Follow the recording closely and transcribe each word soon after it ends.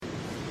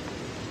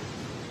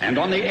And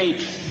on the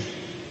 8th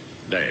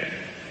day,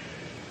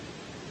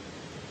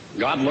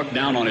 God looked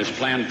down on his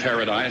planned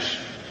paradise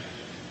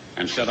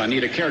and said, I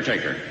need a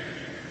caretaker.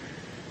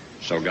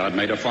 So God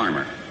made a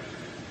farmer.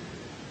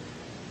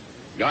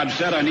 God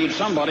said, I need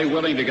somebody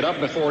willing to get up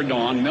before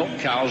dawn, milk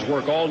cows,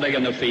 work all day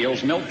in the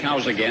fields, milk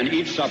cows again,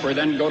 eat supper,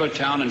 then go to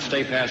town and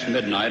stay past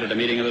midnight at a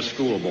meeting of the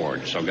school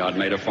board. So God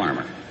made a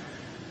farmer.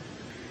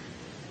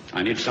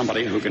 I need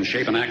somebody who can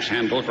shape an axe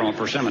handle from a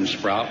persimmon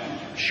sprout,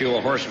 shoe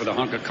a horse with a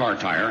hunk of car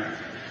tire,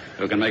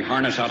 who can make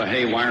harness out of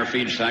hay, wire,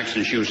 feed sacks,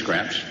 and shoe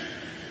scraps,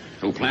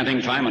 who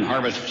planting time and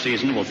harvest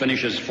season will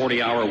finish his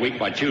 40-hour week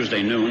by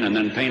Tuesday noon, and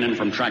then painin'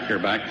 from tractor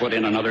back put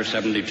in another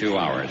 72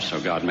 hours. So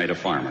God made a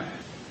farmer.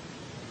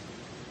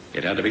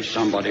 It had to be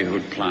somebody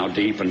who'd plow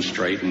deep and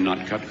straight and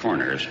not cut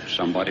corners.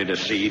 Somebody to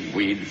seed,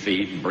 weed,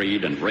 feed,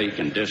 breed, and rake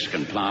and disc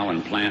and plow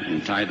and plant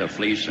and tie the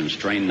fleece and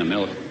strain the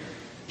milk.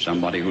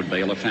 Somebody who'd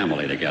bail a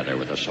family together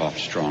with the soft,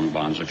 strong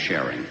bonds of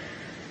sharing.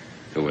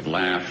 Who would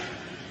laugh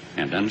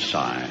and then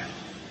sigh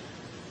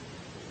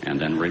and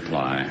then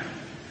reply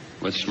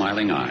with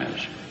smiling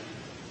eyes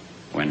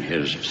when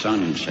his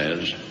son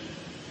says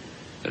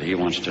that he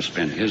wants to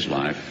spend his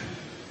life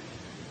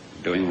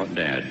doing what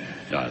Dad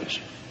does.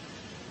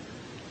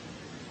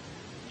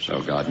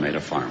 So God made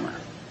a farmer.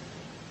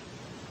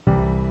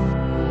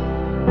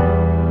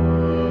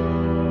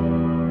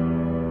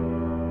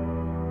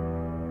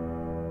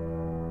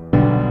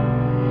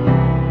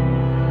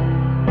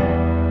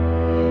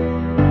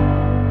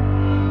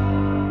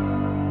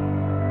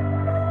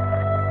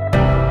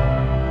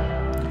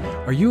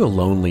 Are you a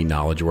lonely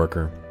knowledge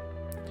worker?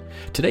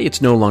 Today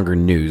it's no longer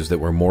news that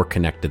we're more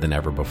connected than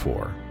ever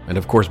before. And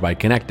of course by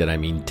connected I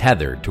mean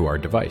tethered to our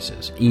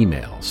devices.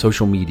 Email,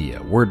 social media,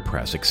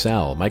 WordPress,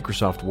 Excel,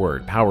 Microsoft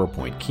Word,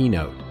 PowerPoint,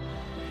 Keynote.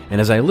 And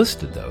as I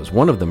listed those,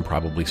 one of them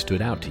probably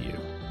stood out to you.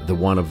 The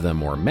one of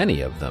them, or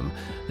many of them,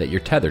 that you're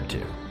tethered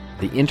to.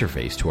 The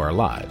interface to our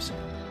lives.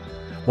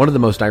 One of the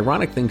most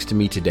ironic things to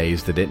me today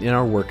is that in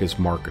our work as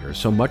marketers,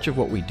 so much of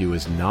what we do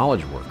as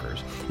knowledge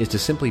workers is to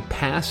simply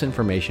pass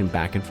information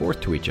back and forth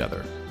to each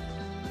other.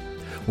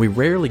 We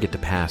rarely get to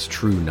pass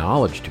true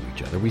knowledge to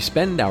each other. We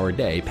spend our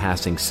day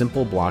passing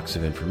simple blocks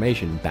of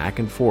information back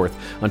and forth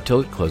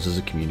until it closes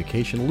a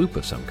communication loop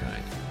of some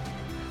kind.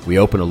 We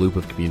open a loop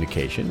of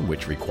communication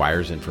which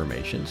requires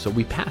information, so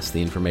we pass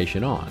the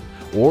information on,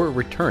 or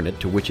return it,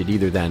 to which it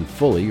either then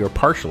fully or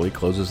partially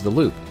closes the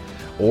loop,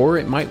 or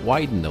it might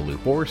widen the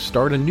loop or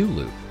start a new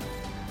loop.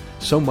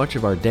 So much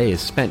of our day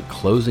is spent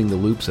closing the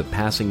loops of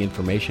passing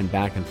information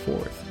back and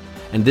forth.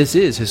 And this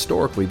is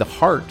historically the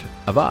heart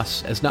of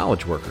us as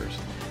knowledge workers.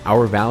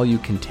 Our value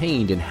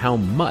contained in how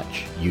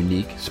much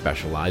unique,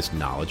 specialized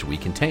knowledge we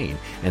contain,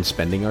 and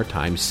spending our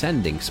time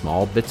sending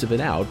small bits of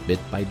it out, bit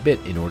by bit,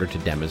 in order to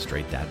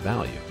demonstrate that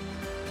value.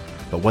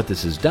 But what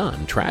this has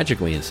done,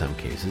 tragically in some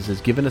cases,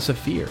 has given us a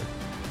fear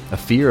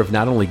of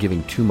not only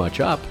giving too much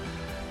up,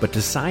 but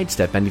to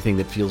sidestep anything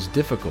that feels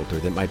difficult or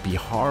that might be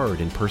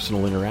hard in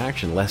personal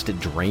interaction, lest it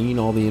drain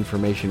all the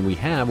information we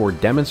have or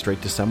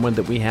demonstrate to someone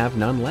that we have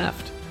none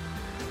left.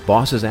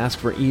 Bosses ask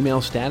for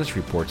email status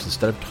reports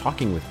instead of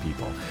talking with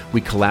people.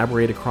 We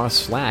collaborate across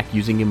Slack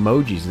using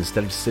emojis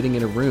instead of sitting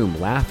in a room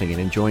laughing and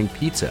enjoying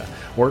pizza,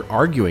 or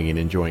arguing and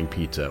enjoying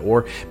pizza,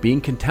 or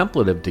being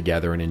contemplative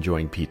together and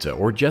enjoying pizza,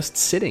 or just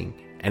sitting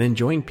and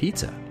enjoying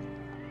pizza.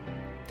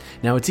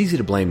 Now, it's easy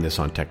to blame this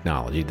on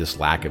technology, this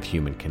lack of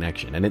human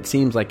connection, and it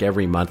seems like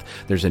every month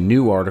there's a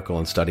new article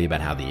and study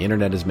about how the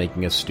internet is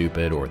making us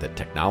stupid, or that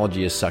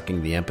technology is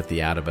sucking the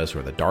empathy out of us,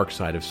 or the dark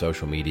side of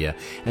social media.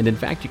 And in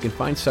fact, you can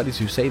find studies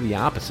who say the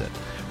opposite,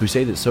 who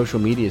say that social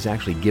media is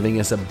actually giving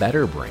us a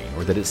better brain,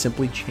 or that it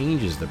simply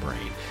changes the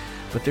brain.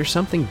 But there's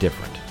something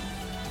different.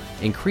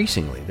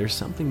 Increasingly, there's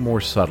something more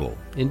subtle,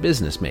 in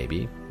business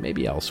maybe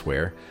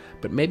elsewhere,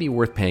 but maybe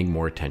worth paying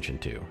more attention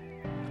to.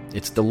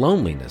 It's the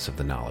loneliness of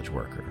the knowledge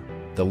worker.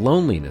 The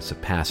loneliness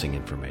of passing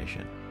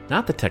information.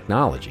 Not the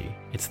technology,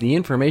 it's the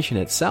information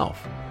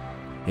itself.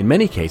 In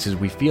many cases,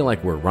 we feel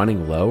like we're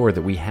running low, or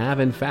that we have,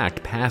 in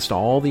fact, passed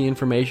all the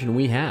information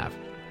we have.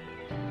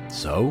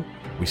 So,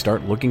 we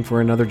start looking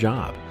for another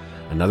job,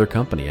 another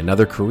company,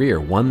 another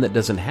career, one that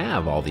doesn't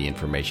have all the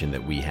information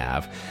that we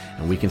have,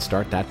 and we can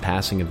start that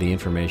passing of the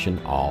information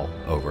all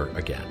over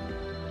again.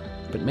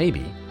 But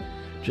maybe,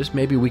 just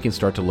maybe, we can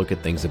start to look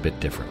at things a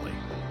bit differently.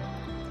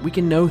 We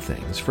can know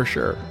things, for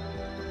sure.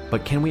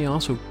 But can we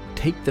also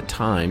take the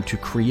time to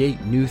create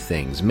new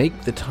things,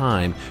 make the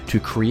time to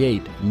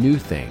create new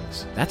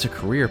things? That's a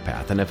career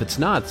path, and if it's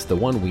not, it's the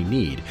one we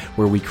need,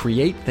 where we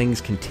create things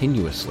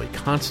continuously,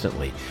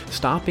 constantly,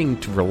 stopping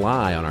to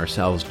rely on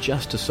ourselves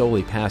just to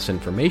solely pass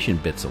information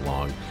bits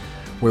along,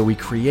 where we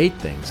create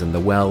things and the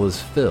well is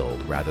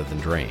filled rather than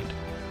drained.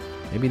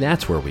 Maybe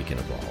that's where we can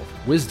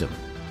evolve. Wisdom,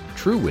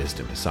 true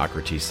wisdom, as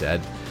Socrates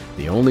said,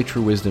 the only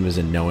true wisdom is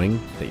in knowing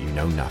that you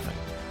know nothing.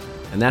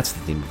 And that's the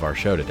theme of our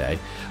show today,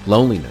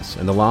 loneliness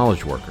and the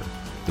knowledge worker,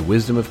 the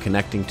wisdom of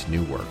connecting to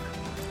new work.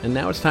 And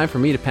now it's time for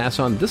me to pass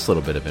on this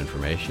little bit of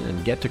information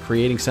and get to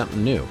creating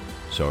something new.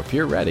 So if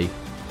you're ready,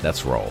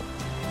 let's roll.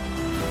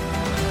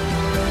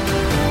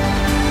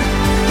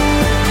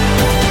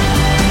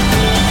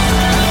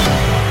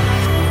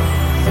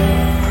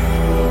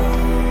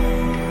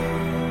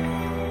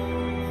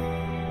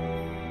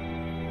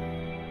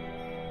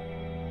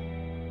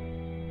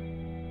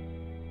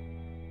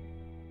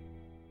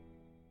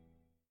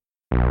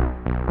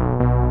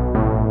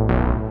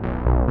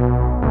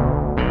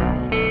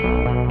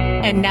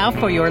 And now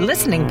for your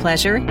listening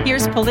pleasure,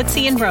 here's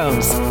Polizzi and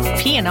Rose,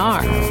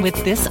 PNR, with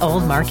This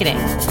Old Marketing.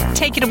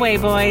 Take it away,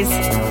 boys.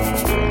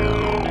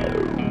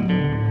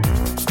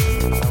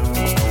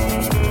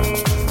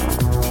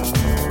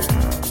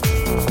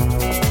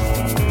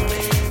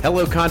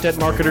 Hello, content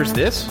marketers.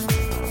 This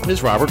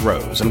is Robert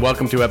Rose, and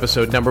welcome to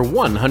episode number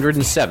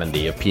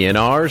 170 of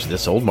PNR's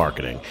This Old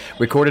Marketing,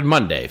 recorded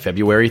Monday,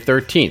 February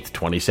 13th,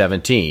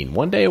 2017,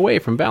 one day away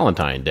from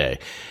Valentine's Day.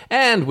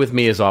 And with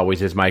me, as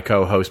always, is my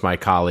co-host, my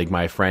colleague,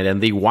 my friend,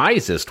 and the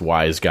wisest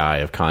wise guy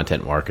of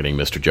content marketing,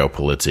 Mr. Joe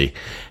Polizzi.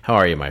 How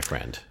are you, my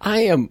friend?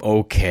 I am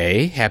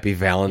okay. Happy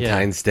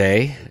Valentine's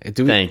Day.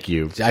 Thank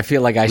you. I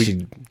feel like I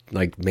should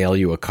mail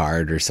you a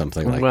card or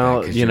something like that.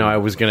 Well, I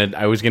was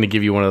gonna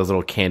give you one of those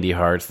little candy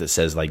hearts that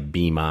says like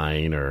 "Be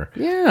Mine" or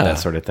that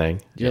sort of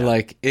thing.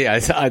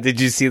 Did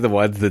you see the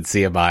ones that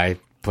CMI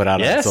put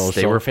out on social? Yes,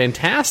 they were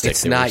fantastic.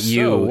 It's not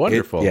you. So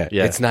wonderful.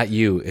 It's not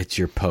you. It's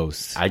your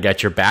posts. I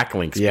got your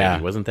backlinks,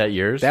 baby. Wasn't that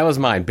yours? That was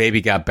mine.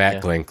 Baby got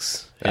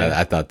backlinks. Yeah.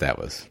 I thought that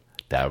was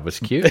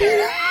cute.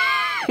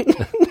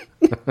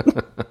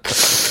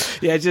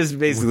 Yeah, it just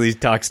basically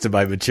talks to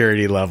my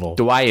maturity level.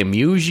 Do I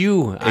amuse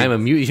you?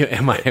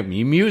 Am I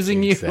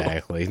amusing you?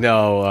 Exactly.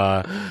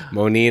 No,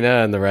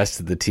 Monina and the rest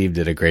of the team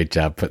did a great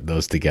job putting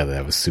those together.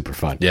 That was super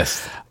fun.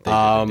 Yes.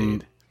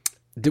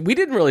 We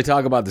didn't really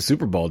talk about the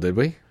Super Bowl, did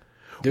we?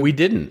 We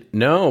didn't.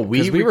 No,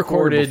 we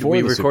recorded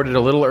a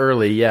little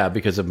early,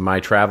 because of my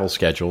travel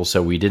schedule,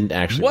 so we didn't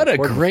actually What a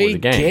record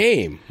great before the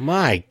game.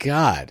 My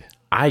God.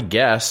 I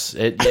guess.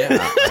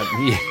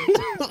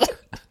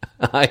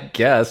 I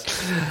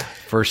guess.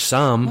 For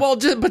some. Well,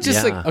 put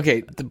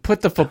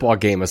the football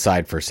game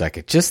aside for a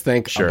second. Just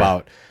think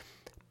about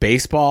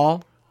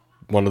baseball,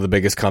 one of the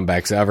biggest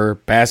comebacks ever.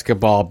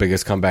 Basketball,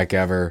 biggest comeback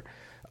ever.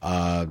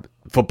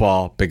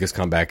 Football, biggest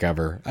comeback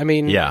ever. I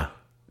mean,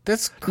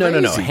 that's crazy.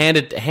 No.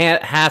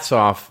 Hats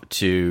off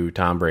to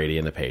Tom Brady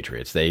and the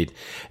Patriots. They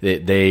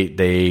did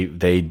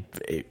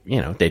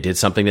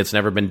something that's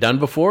never been done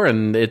before,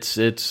 and it's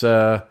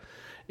an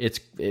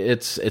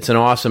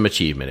awesome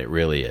achievement. It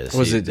really is.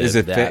 Do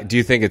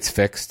you think it's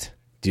fixed?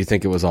 Do you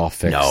think it was all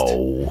fixed?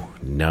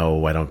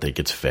 No, I don't think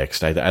it's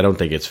fixed. I don't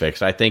think it's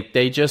fixed. I think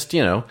they just,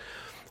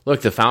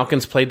 look, the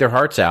Falcons played their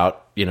hearts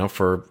out,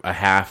 for a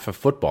half of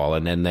football,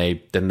 and then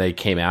they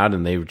came out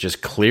and they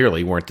just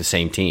clearly weren't the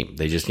same team.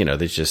 They just,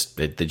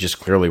 they just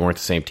clearly weren't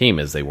the same team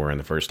as they were in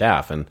the first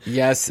half. And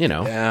yes,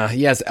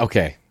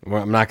 okay.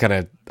 Well, I'm not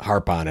going to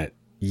harp on it.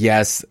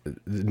 Yes,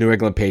 the New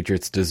England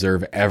Patriots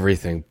deserve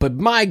everything, but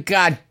my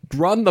God,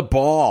 run the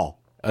ball.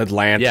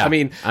 Atlanta. Yeah, I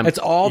mean, it's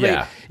all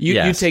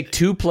you take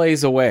 2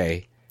 plays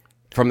away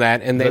from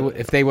that, and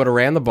if they would have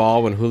ran the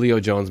ball when Julio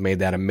Jones made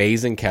that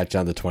amazing catch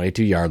on the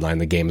 22-yard line,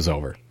 the game's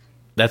over.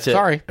 That's it.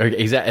 Sorry.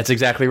 That's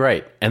exactly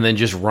right. And then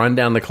just run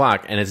down the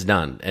clock, and it's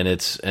done. I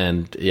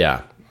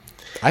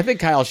think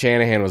Kyle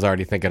Shanahan was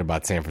already thinking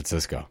about San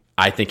Francisco.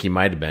 I think he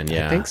might have been,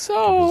 I think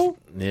so.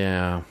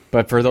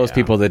 But for those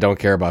people that don't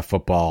care about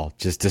football,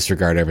 just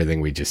disregard everything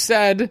we just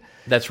said.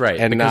 That's right.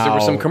 And because there were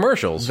some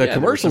commercials. The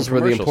commercials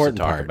were the important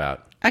part.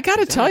 About. I got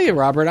to tell you,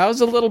 Robert, I was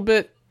a little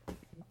bit...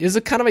 It was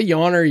a kind of a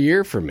yawner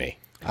year for me.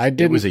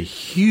 It was a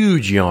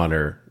huge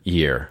yawner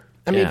year.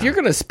 I mean, if you're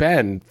going to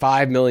spend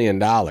 $5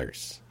 million, I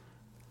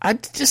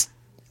just...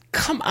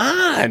 Come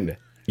on.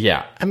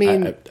 Yeah. I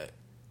mean...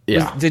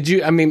 Did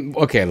you... I mean,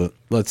 okay,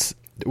 let's...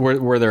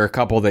 Were there a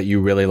couple that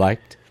you really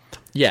liked?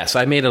 Yes,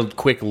 I made a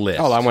quick list.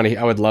 Oh,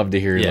 I would love to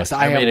hear your list.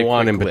 I have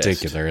one in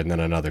particular, list. And then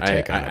another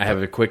take on it. I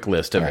have a quick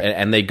list,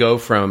 and they go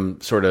from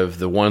sort of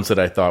the ones that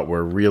I thought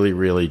were really,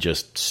 really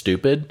just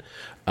stupid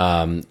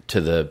to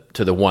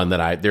the one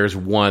that there's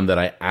one that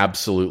I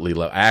absolutely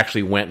love. I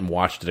actually went and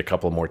watched it a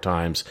couple more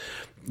times.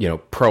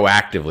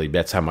 Proactively.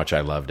 That's how much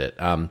I loved it.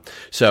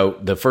 So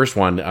the first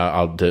one,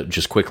 I'll do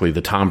just quickly,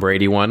 the Tom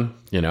Brady one,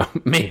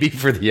 maybe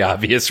for the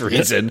obvious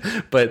reason,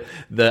 but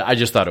I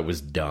just thought it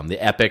was dumb.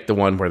 The Epic, the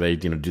one where they,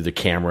 do the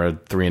camera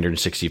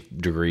 360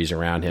 degrees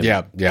around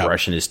him,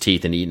 brushing his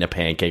teeth and eating a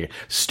pancake.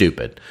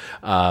 Stupid.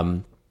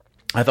 I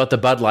thought the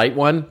Bud Light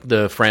one,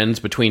 the Friends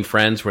Between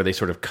Friends, where they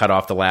sort of cut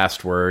off the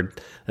last word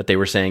that they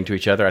were saying to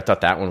each other. I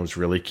thought that one was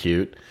really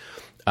cute.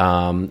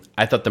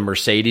 I thought the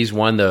Mercedes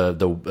one, the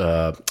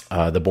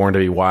Born to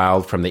Be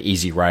Wild from the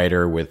Easy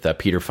Rider with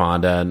Peter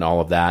Fonda and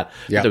all of that.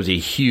 That was a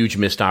huge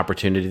missed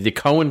opportunity. The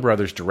Coen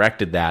brothers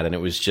directed that, and it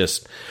was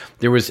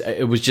there was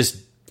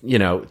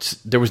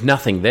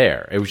nothing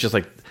there. It was just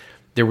like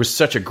there was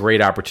such a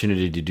great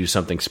opportunity to do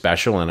something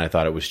special, and I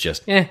thought it was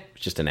just an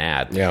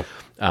ad. Yeah.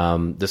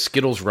 The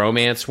Skittles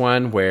romance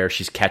one, where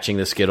she's catching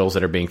the Skittles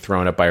that are being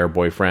thrown up by her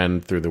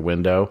boyfriend through the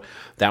window.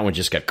 That one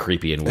just got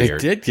creepy and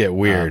weird. It did get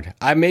weird.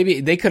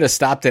 Maybe they could have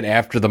stopped it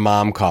after the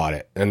mom caught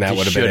it, and that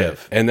would have been it.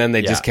 And then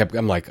they just kept.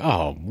 I'm like,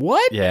 oh,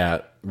 what? Yeah,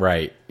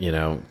 right.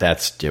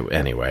 That's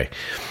anyway.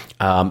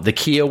 The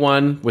Kia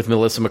one with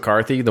Melissa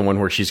McCarthy, the one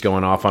where she's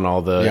going off on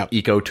all the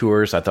eco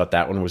tours. I thought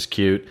that one was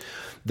cute.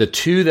 The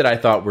two that I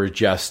thought were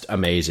just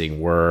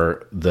amazing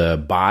were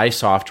the Buy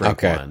soft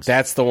drink ones.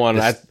 That's the one.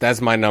 That's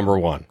my number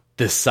one.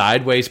 The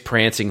sideways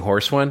prancing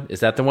horse one? Is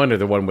that the one or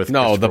the one with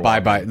No, the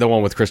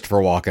one with Christopher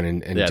Walken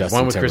and yeah, Justin the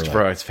one with Timberlake.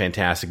 Christopher Walken is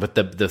fantastic. But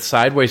the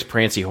sideways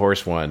prancy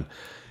horse one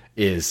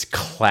is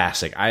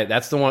classic.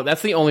 That's the one.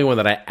 That's the only one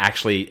that I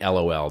actually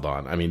LOL'd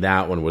on. I mean,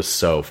 that one was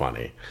so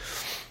funny.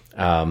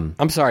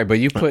 I'm sorry, but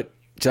you put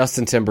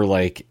Justin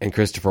Timberlake and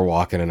Christopher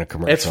Walken in a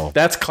commercial.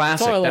 That's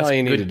classic. That's all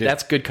you need good, to do.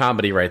 That's good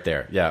comedy right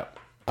there. Yeah,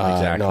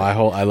 exactly. No,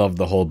 I love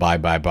the whole bye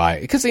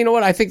because you know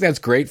what? I think that's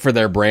great for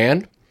their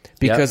brand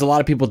because a lot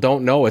of people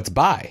don't know it's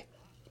bye.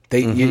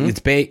 It's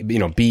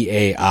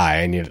BAI,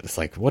 and it's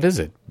like, what is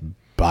it?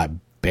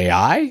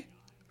 BAI?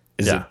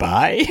 Is it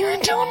bye? I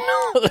don't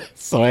know.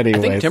 So anyway,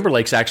 I think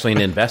Timberlake's actually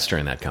an investor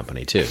in that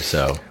company too.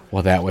 So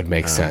well, that would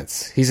make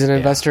sense. He's an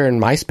investor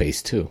in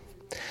MySpace too.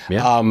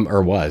 Yeah,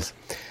 or was.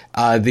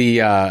 I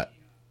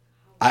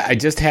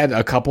just had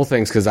a couple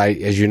things because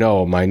as you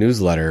know, my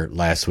newsletter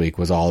last week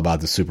was all about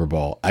the Super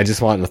Bowl. I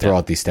just wanted to throw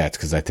out these stats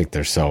because I think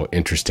they're so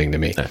interesting to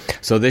me. Yeah.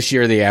 So this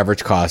year, the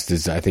average cost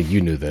is, I think you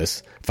knew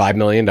this, $5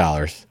 million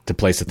to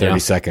place a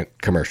 30-second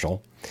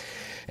commercial.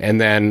 And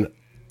then,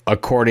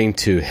 according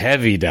to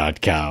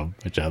Heavy.com,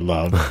 which I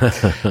love,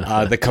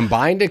 the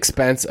combined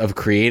expense of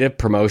creative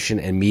promotion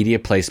and media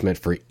placement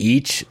for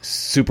each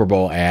Super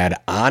Bowl ad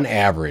on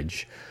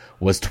average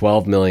was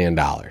 $12 million.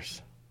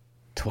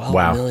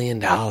 $12 million.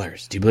 Do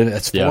you believe it?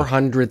 That's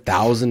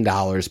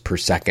 $400,000 per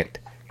second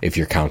if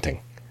you're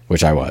counting,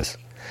 which I was.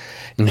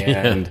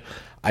 And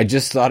I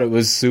just thought it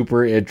was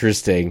super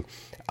interesting.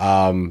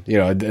 And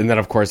then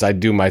of course I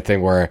do my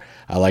thing where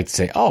I like to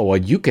say, oh, well,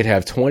 you could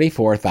have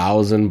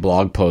 24,000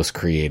 blog posts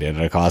created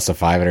at a cost of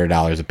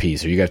 $500 a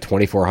piece, or you got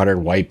 2,400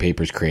 white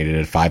papers created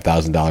at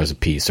 $5,000 a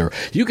piece, or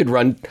you could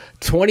run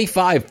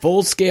 25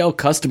 full-scale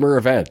customer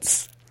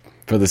events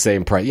for the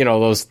same price. You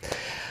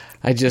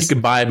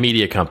could buy a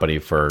media company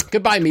for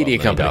 $12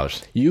 million.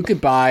 You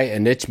could buy a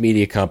niche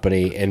media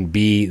company and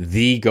be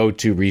the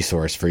go-to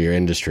resource for your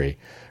industry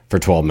for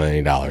 $12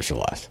 million or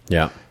less.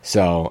 Yeah.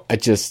 So I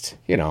just,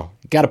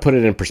 got to put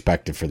it in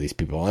perspective for these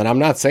people. And I'm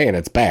not saying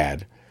it's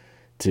bad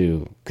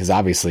because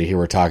obviously here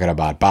we're talking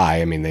about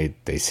buy. I mean,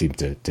 they seem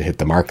to hit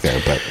the mark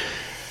there, but.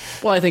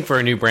 Well, I think for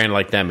a new brand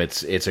like them,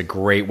 it's a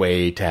great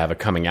way to have a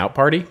coming out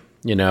party.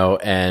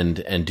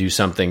 And do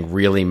something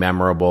really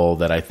memorable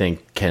that I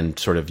think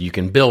you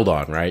can build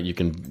on, right? You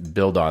can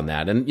build on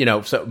that. And,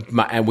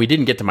 and we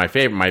didn't get to my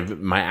favorite,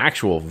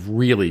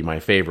 my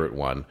favorite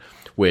one,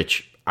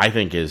 which I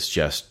think is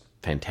just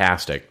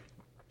fantastic.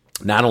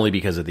 Not only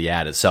because of the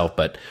ad itself,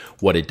 but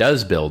what it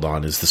does build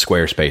on is the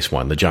Squarespace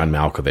one, the John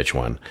Malkovich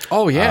one.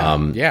 Oh,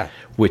 yeah.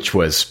 Which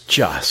was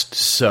just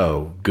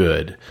so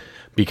good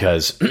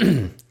because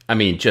I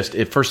mean,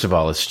 first of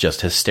all, it's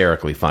just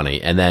hysterically funny,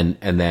 and then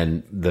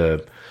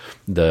the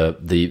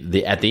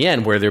at the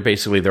end where they're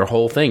basically their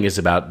whole thing is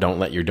about don't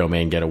let your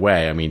domain get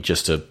away. I mean,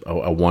 just a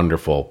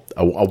wonderful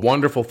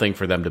thing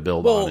for them to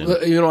build on.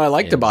 Well, I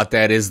liked about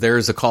that is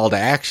there's a call to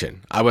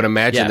action. I would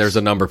imagine there's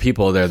a number of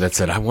people there that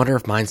said, "I wonder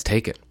if mine's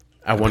taken."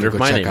 I wonder if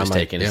my name is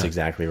taken. It's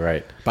exactly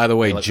right. By the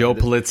way,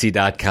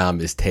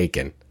 JoePolizzi.com is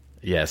taken.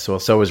 Yes, well,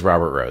 so is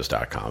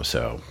RobertRose.com.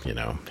 So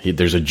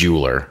there's a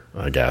jeweler,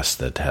 I guess,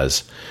 that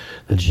has.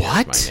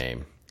 What? My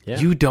name. Yeah.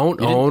 You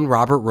don't own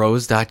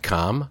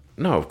RobertRose.com?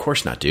 No, of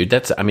course not, dude.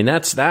 That's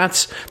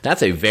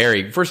a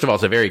very, first of all,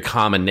 it's a very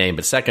common name,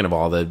 but second of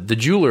all, the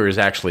jeweler is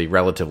actually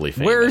relatively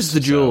famous. Where is the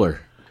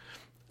jeweler?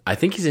 I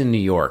think he's in New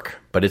York,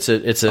 but it's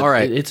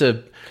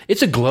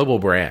a global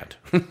brand.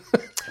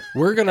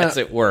 We're gonna, as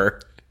it were.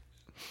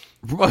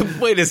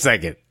 Wait a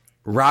second.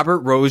 Robert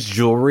Rose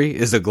Jewelry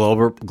is a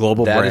global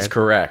brand. That is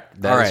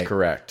correct. That is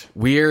correct.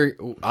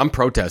 I'm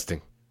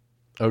protesting.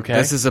 Okay.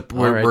 This is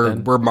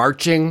we're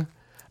marching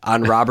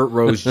on Robert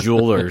Rose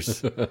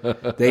Jewelers.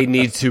 They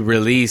need to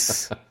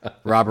release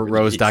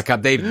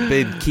RobertRose.com. They've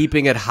been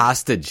keeping it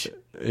hostage.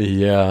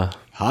 Yeah.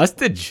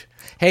 Hostage.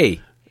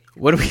 Hey,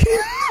 what are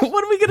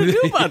we going to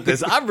do about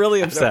this? I'm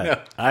really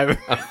upset. I'm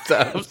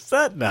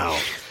upset now.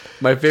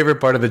 My favorite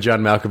part of the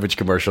John Malkovich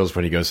commercial is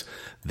when he goes,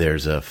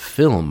 "There's a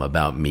film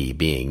about me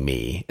being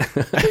me."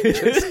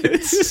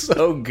 It's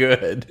so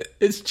good.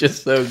 It's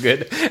just so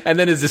good. And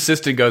then his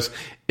assistant goes,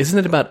 "Isn't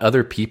it about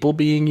other people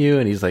being you?"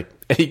 And he's like,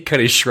 and he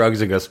kind of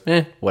shrugs and goes,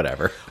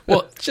 whatever.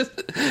 Well,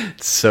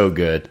 it's so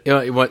good.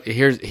 What?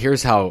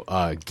 Here's how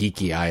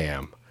geeky I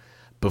am.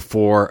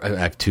 Before, I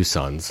have two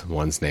sons.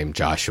 One's named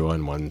Joshua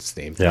and one's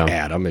named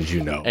Adam, as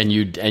you know. And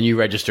you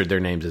registered their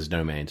names as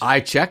domains. I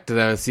checked them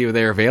to see if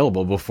they were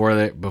available before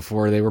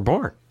they were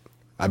born.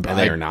 And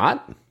they are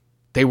not?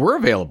 They were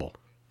available.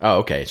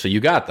 Oh, okay. So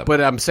you got them.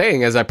 But I'm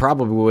saying I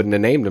probably wouldn't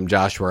have named them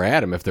Joshua or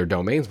Adam if their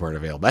domains weren't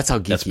available. That's how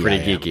geeky That's pretty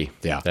I am. geeky.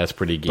 Yeah. That's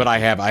pretty geeky. But I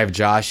have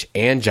Josh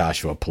and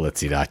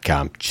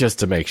JoshuaPolizzi.com just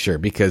to make sure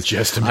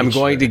because I'm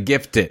going to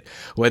gift it.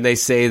 When they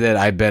say that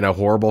I've been a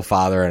horrible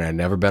father and I've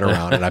never been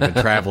around and I've been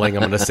traveling,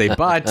 I'm going to say,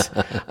 but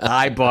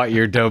I bought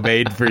your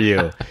domain for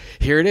you.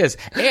 Here it is.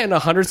 And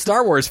 100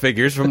 Star Wars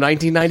figures from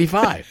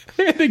 1995.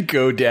 And a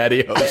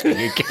GoDaddy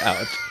hosting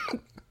account.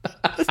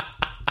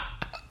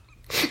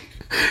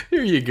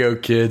 Here you go,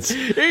 kids.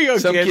 Here you go,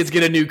 Some kids. kids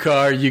get a new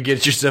car. You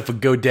get yourself a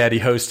GoDaddy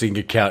hosting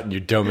account in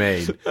your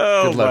domain.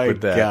 Oh, Good luck my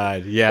with that.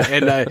 God. Yeah,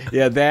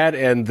 and that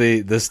and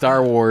the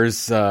Star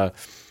Wars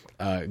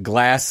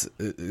glass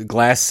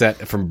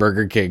set from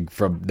Burger King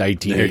from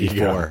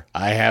 1984.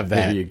 I have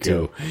that There you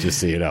too, go. just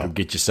so you know.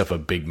 Get yourself a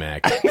Big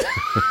Mac.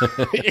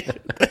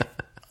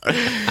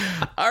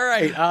 All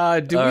right.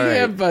 right.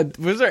 Have?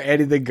 Was there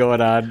anything going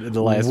on in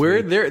the last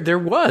week? There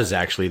was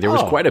actually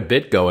quite a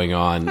bit going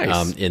on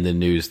Nice. in the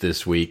news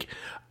this week.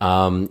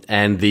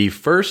 And the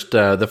first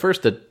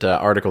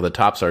article that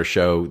tops our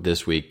show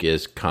this week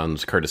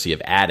comes courtesy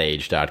of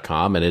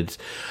adage.com, and it's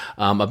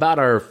about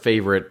our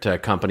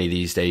favorite company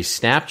these days,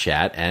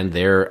 Snapchat, and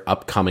their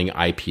upcoming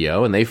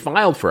IPO, and they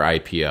filed for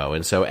IPO.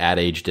 And so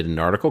Adage did an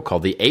article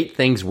called The 8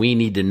 Things We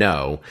Need to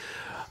Know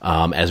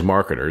as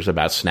marketers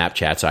about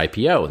Snapchat's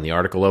IPO. And the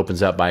article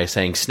opens up by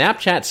saying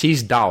Snapchat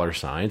sees dollar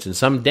signs and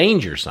some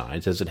danger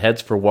signs as it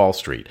heads for Wall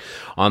Street.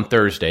 On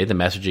Thursday, the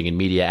messaging and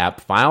media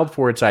app filed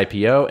for its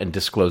IPO and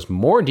disclosed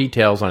more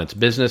details on its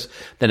business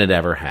than it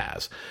ever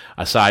has.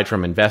 Aside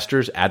from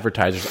investors,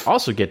 advertisers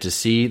also get to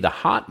see the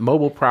hot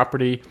mobile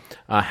property,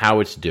 how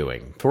it's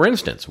doing. For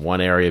instance, one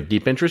area of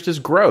deep interest is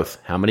growth.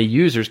 How many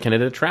users can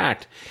it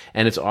attract?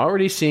 And it's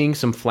already seeing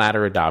some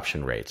flatter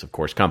adoption rates. Of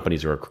course,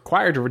 companies are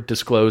required to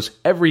disclose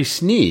every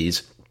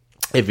sneeze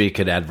if it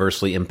could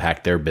adversely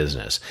impact their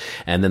business.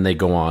 And then they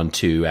go on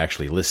to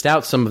actually list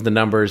out some of the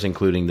numbers,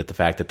 including the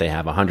fact that they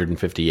have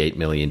 158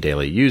 million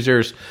daily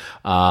users.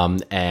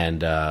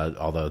 And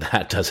although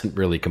that doesn't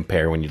really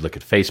compare when you look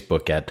at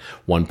Facebook at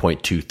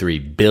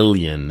 1.23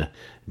 billion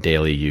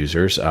daily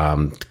users,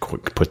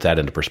 put that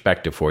into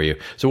perspective for you.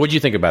 So what do you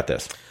think about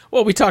this?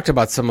 Well, we talked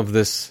about some of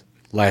this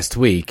last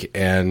week,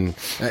 and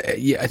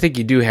I think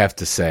you do have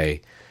to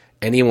say,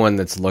 anyone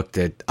that's looked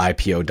at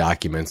IPO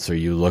documents or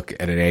you look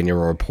at an annual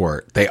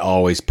report, they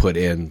always put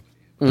in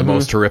the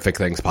most horrific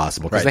things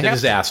possible. Right, They the have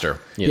disaster.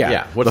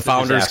 Yeah. What the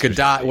founders could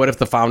die. What if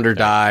the founder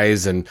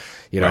dies and,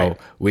 Right.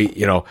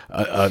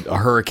 a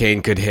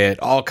hurricane could hit,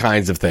 all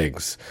kinds of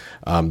things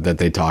that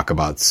they talk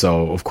about.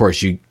 So, of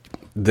course,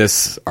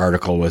 this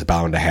article was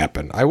bound to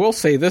happen. I will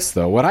say this,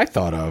 though. What I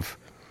thought of,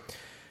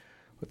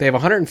 they have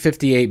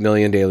 158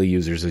 million daily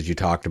users, as you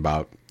talked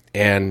about,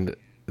 and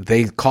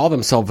they call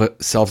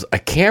themselves a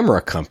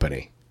camera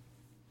company,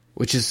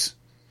 which is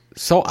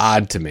so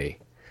odd to me.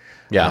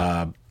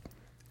 Yeah.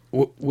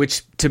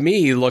 Which to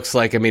me looks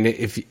like, I mean,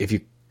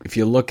 if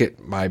you look at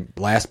my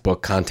last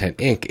book, Content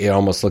Inc., it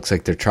almost looks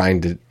like they're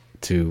trying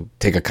to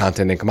take a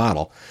Content Inc.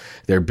 model.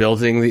 They built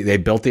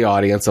the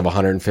audience of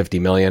 150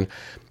 million.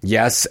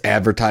 Yes,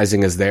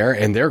 advertising is there,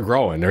 and they're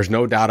growing. There's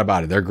no doubt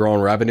about it. They're growing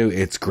revenue.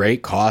 It's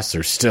great. Costs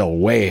are still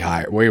way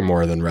higher, way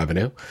more than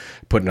revenue,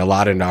 putting a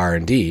lot into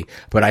R&D.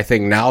 But I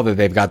think now that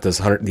they've got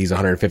these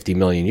 150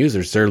 million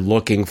users, they're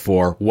looking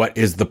for what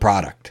is the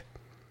product.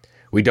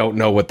 We don't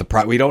know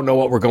we don't know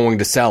what we're going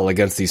to sell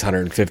against these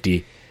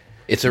 150.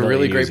 It's a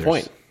really great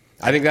point.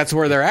 I think that's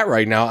where they're at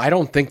right now. I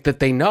don't think that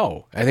they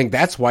know. I think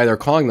that's why they're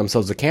calling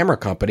themselves a camera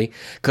company,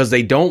 because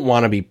they don't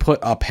want to be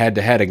put up head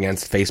to head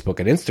against Facebook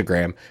and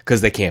Instagram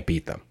because they can't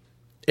beat them.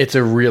 It's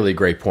a really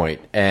great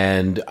point.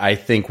 And I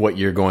think what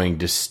you're going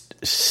to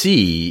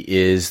see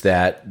is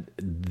that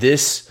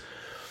this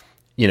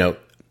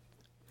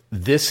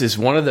is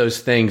one of those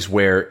things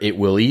where it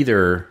will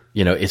either,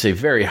 it's a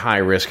very high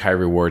risk, high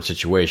reward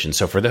situation.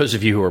 So for those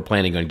of you who are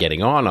planning on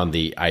getting on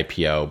the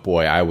IPO,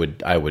 boy, I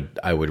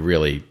would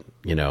really,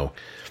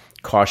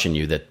 caution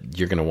you that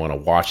you're going to want to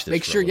watch this.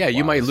 Make sure,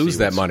 you might lose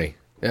that money.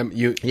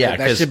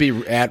 That should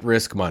be at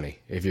risk money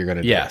if you're going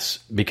to do Yes,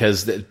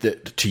 because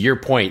to your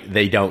point,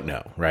 they don't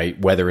know, right?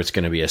 Whether it's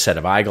going to be a set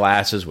of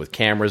eyeglasses with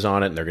cameras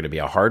on it and they're going to be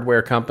a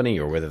hardware company,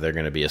 or whether they're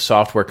going to be a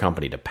software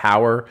company to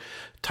power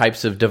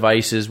types of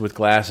devices with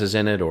glasses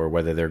in it, or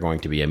whether they're going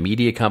to be a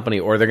media company,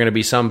 or they're going to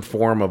be some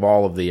form of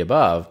all of the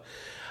above.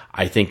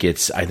 I think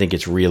it's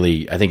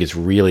really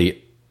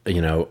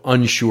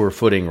unsure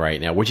footing right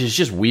now, which is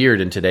just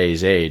weird in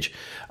today's age,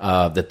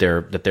 that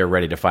they're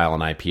ready to file an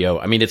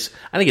IPO. I mean,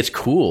 I think it's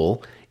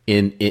cool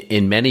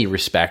in many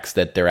respects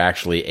that they're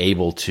actually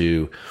able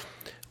to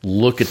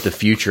look at the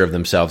future of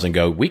themselves and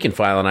go, we can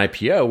file an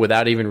IPO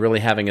without even really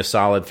having a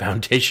solid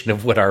foundation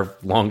of what our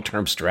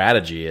long-term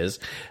strategy is,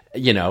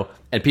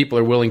 and people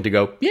are willing to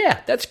go, yeah,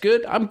 that's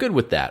good. I'm good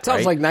with that.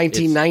 Sounds like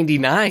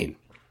 1999.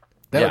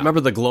 Remember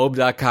the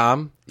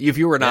Globe.com? If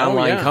you were an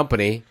online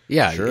company,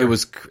 sure. It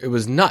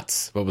was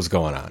nuts what was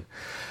going on.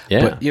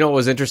 Yeah. But what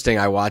was interesting?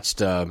 I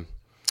watched. I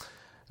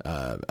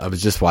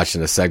was just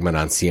watching a segment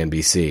on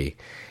CNBC,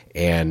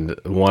 and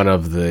one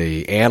of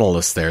the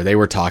analysts there, they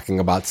were talking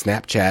about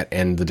Snapchat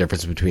and the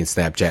difference between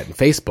Snapchat and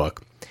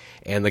Facebook.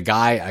 And the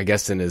guy, I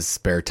guess in his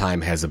spare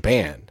time, has a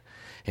band.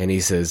 And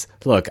he says,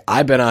 look,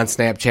 I've been on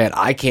Snapchat.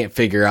 I can't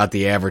figure out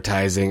the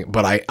advertising,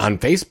 but on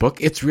Facebook,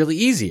 it's really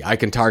easy. I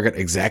can target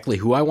exactly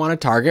who I want to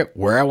target,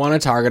 where I want to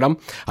target them.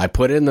 I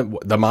put in the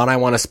amount I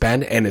want to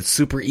spend, and it's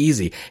super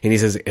easy. And he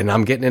says, and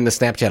I'm getting into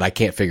Snapchat. I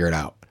can't figure it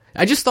out.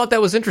 I just thought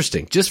that was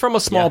interesting, just from a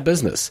small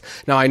business.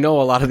 Now, I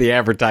know a lot of the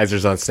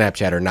advertisers on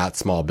Snapchat are not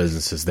small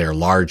businesses. They're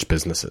large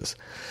businesses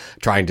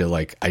trying to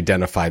like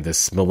identify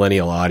this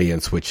millennial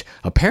audience, which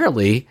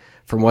apparently,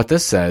 from what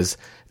this says,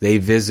 they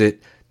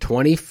visit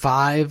 20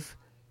 times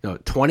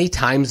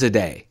a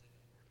day.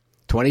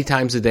 20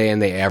 times a day,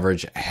 and they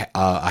average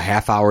a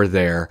half hour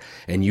there,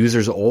 and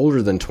users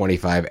older than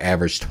 25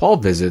 average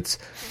 12 visits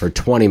for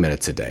 20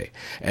 minutes a day.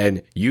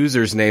 And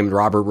users named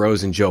Robert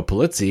Rose and Joe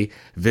Polizzi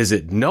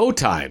visit no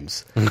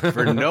times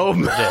for no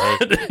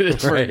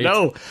for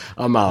no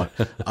amount.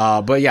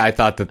 But yeah, I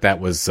thought that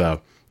was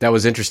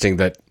interesting,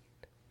 that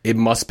it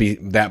must be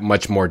that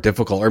much more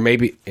difficult, or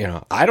maybe,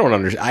 I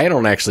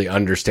don't actually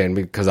understand,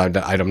 because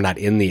I'm not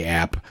in the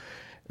app,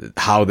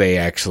 how they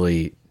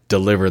actually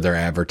deliver their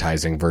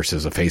advertising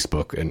versus a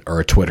Facebook or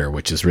a Twitter,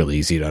 which is really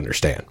easy to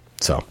understand.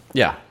 So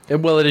yeah,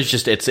 well, it is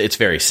just it's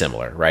very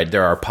similar, right?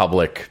 There are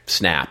public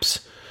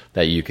snaps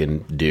that you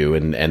can do,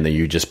 and then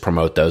you just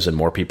promote those, and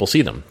more people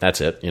see them.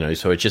 That's it,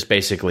 So it's just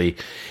basically,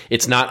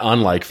 it's not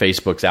unlike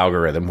Facebook's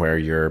algorithm, where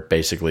you're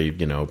basically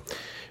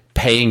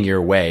paying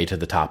your way to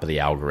the top of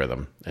the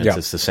algorithm. And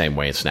it's the same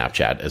way in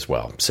Snapchat as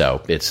well.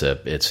 So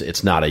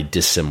it's not a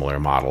dissimilar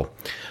model.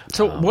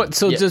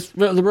 So just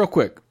real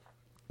quick,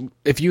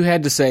 if you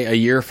had to say a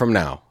year from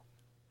now,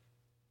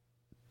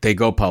 they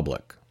go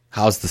public,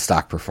 how's the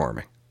stock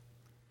performing?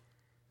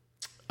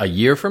 A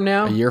year from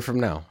now? A year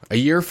from when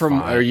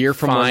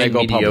they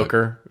go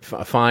mediocre,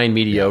 public. Fine,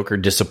 mediocre,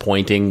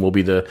 disappointing will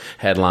be the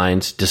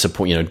headlines.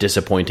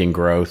 Disappointing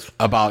growth.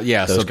 About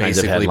so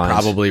basically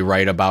probably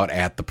right about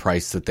at the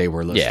price that they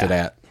were listed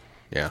at.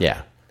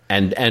 Yeah.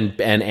 And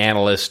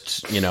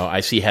analysts,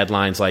 I see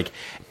headlines like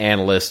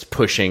analysts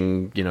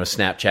pushing,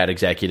 Snapchat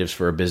executives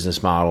for a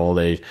business model,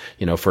 they,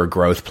 for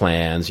growth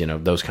plans,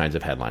 those kinds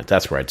of headlines.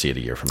 That's where I'd see it a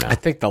year from now. I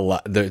think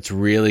it's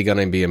really going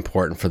to be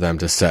important for them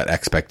to set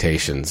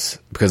expectations,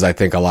 because I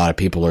think a lot of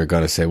people are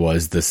going to say, well,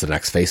 is this the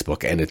next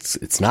Facebook? And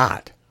it's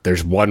not.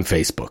 There's one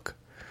Facebook.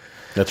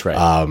 That's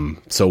right.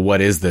 So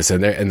what is this?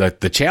 And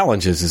the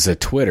challenge is that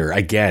Twitter,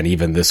 again,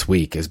 even this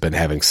week, has been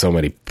having so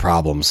many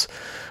problems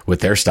with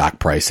their stock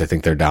price. I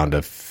think they're down to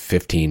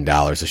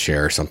 $15 a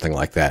share or something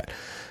like that.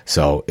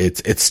 So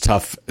it's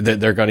tough.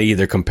 They're going to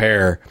either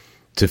compare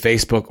to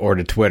Facebook or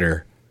to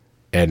Twitter,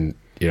 and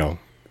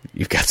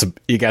you've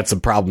got some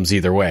problems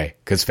either way,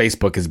 because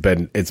Facebook has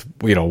been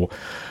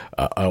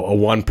a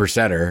one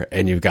percenter,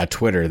 and you've got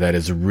Twitter that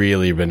has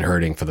really been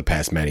hurting for the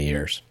past many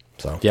years.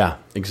 So yeah,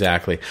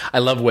 exactly. I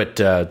love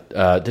what I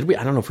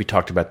don't know if we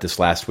talked about this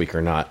last week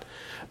or not,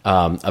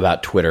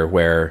 about Twitter,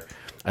 where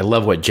I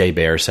love what Jay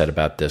Baer said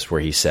about this,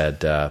 where he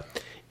said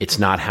it's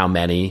not how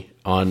many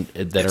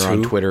that are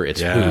on Twitter,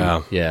 it's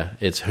who. Yeah,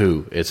 it's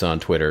who. It's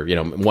on Twitter.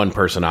 One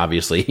person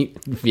obviously,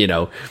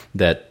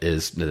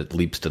 that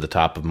leaps to the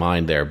top of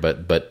mind there,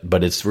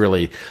 but it's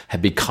really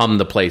had become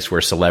the place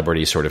where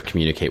celebrities sort of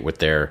communicate with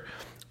their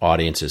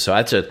audiences.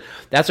 So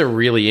that's a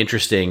really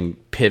interesting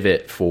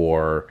pivot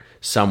for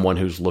someone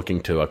who's looking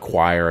to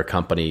acquire a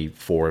company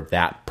for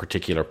that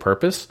particular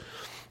purpose.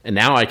 And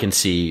now I can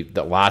see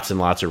that lots and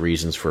lots of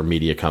reasons for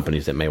media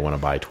companies that may want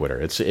to buy Twitter.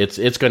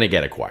 It's going to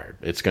get acquired.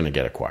 It's going to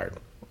get acquired.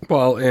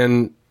 Well,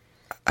 and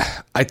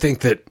I think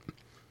that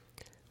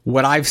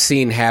what I've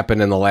seen happen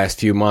in the last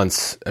few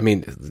months,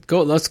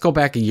 let's go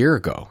back a year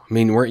ago.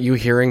 Weren't you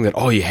hearing that,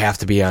 you have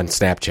to be on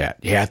Snapchat?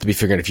 You have to be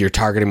figuring, if you're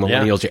targeting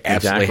millennials, you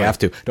absolutely have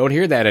to. Don't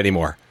hear that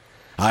anymore.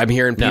 I'm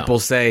hearing people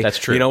say, that's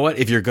true. You know what?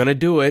 If you're going to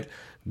do it,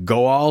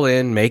 go all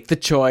in, make the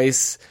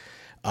choice,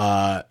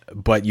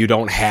 but you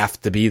don't have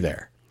to be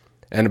there.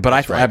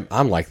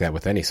 I'm like that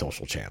with any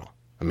social channel.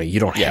 You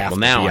don't have to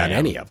be on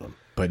any of them.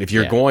 But if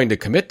you're going to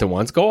commit to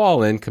ones, go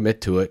all in,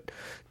 commit to it,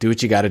 do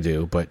what you got to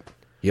do, but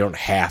you don't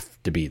have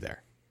to be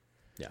there.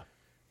 Yeah.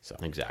 So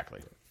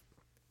exactly.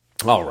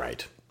 All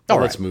right.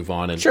 Let's move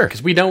on. Sure.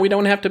 Because we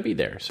don't have to be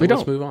there. So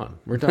let's move on.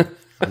 We're done.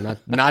 I'm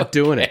not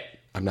doing it.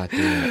 I'm not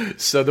doing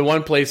it. So the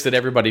one place that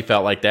everybody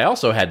felt like they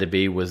also had to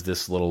be was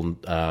this little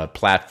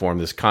platform,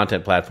 this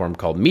content platform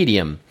called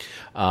Medium.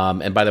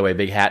 And by the way,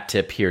 big hat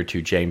tip here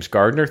to James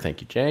Gardner.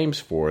 Thank you, James,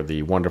 for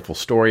the wonderful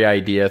story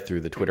idea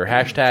through the Twitter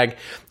hashtag.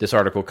 This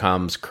article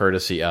comes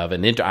courtesy of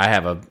I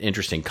have an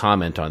interesting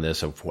comment on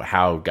this of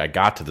how I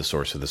got to the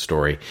source of the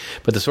story.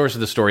 But the source of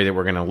the story that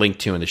we're going to link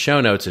to in the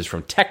show notes is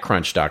from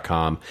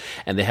TechCrunch.com.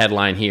 And the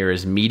headline here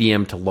is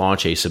Medium to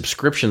launch a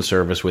subscription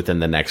service within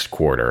the next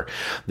quarter.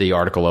 The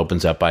article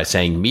opens up by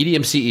saying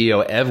Medium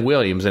CEO Ev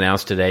Williams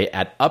announced today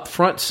at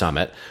Upfront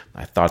Summit,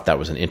 I thought that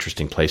was an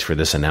interesting place for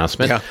this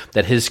announcement,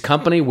 that his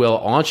company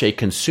will launch a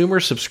consumer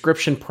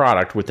subscription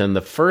product within the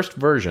first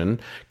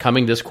version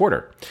coming this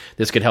quarter.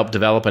 This could help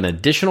develop an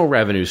additional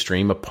revenue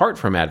stream apart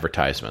from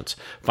advertisements.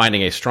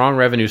 Finding a strong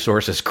revenue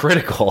source is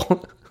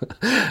critical.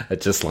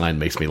 That just line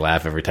makes me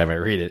laugh every time I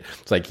read it.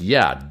 It's like,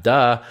 yeah,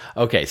 duh.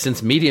 Okay,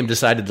 since Medium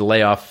decided to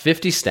lay off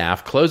 50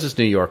 staff, close its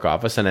New York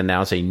office, and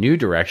announce a new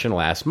direction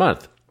last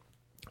month.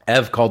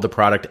 Ev called the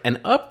product an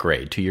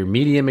upgrade to your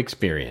Medium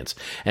experience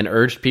and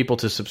urged people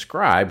to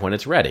subscribe when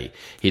it's ready.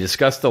 He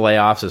discussed the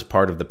layoffs as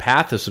part of the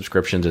path to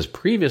subscriptions, as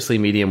previously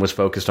Medium was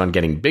focused on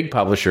getting big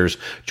publishers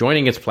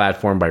joining its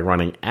platform by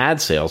running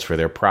ad sales for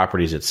their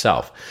properties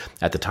itself.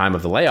 At the time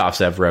of the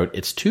layoffs, Ev wrote,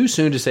 "It's too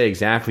soon to say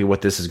exactly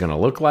what this is going to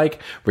look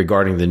like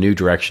regarding the new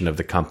direction of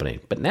the company.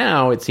 But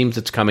now it seems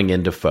it's coming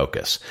into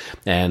focus."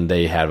 And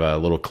they have a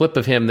little clip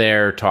of him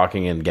there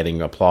talking and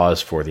getting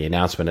applause for the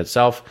announcement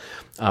itself.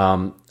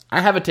 I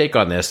have a take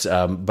on this,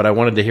 but I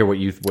wanted to hear what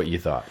you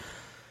thought.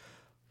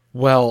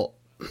 Well,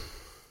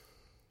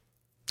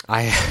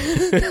 I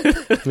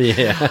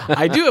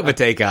do have a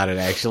take on it,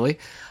 actually.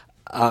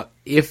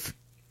 If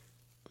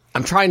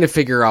I'm trying to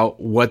figure out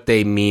what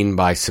they mean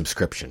by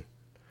subscription.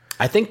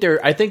 I think they're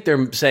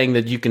saying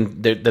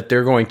that that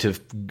they're going to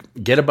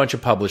get a bunch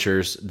of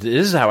publishers.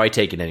 This is how I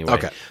take it anyway.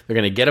 Okay. They're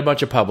going to get a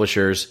bunch of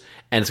publishers,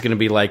 and it's going to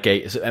be like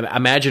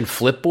imagine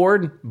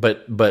Flipboard,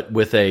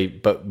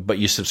 but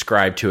you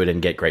subscribe to it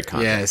and get great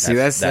content. Yeah, see,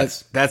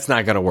 that's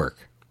not going to work.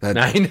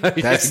 I know,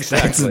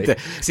 exactly.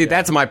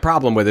 That's my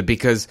problem with it,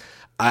 because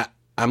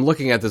I'm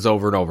looking at this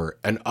over and over.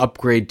 An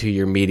upgrade to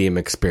your Medium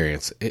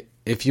experience.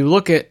 If you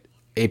look at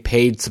a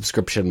paid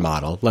subscription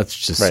model, let's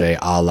just say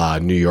a la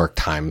New York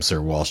Times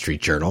or Wall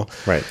Street Journal.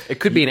 Right. It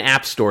could be an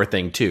app store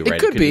thing too, right? It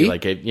could be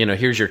like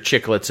here's your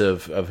chiclets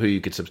of who you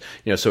could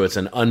so it's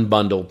an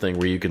unbundled thing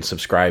where you can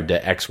subscribe to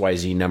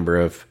XYZ number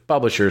of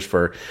publishers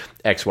for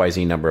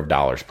XYZ number of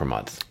dollars per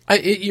month.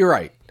 You're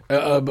right.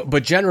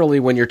 But generally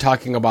when you're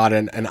talking about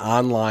an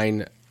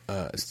online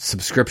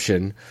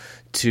subscription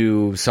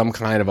to some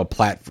kind of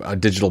a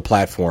digital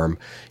platform,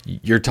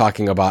 you're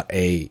talking about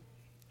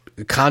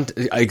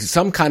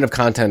some kind of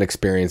content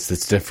experience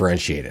that's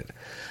differentiated.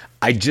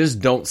 I just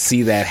don't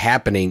see that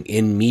happening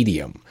in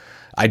Medium.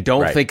 I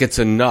don't think it's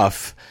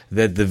enough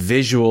that the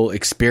visual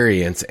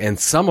experience and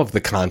some of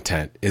the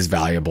content is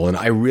valuable, and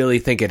I really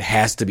think it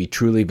has to be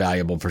truly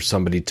valuable for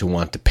somebody to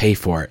want to pay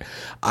for it.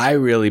 I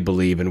really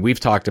believe, and we've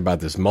talked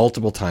about this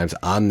multiple times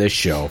on this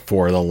show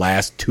for the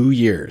last 2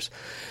 years,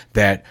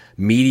 that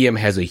Medium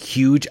has a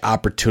huge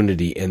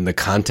opportunity in the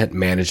content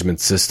management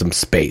system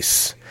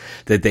space,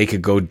 that they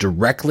could go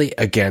directly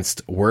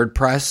against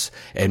WordPress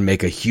and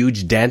make a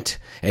huge dent,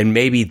 and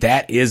maybe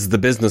that is the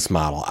business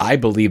model. I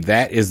believe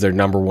that is their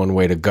number one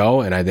way to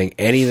go, and I think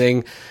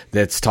anything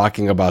that's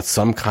talking about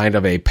some kind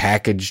of a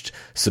packaged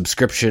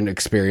subscription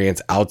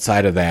experience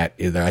outside of that,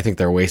 I think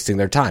they're wasting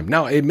their time.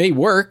 Now, it may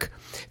work.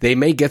 They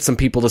may get some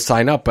people to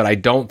sign up, but I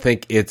don't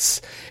think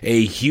it's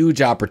a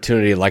huge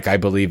opportunity like I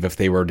believe if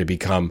they were to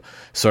become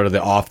sort of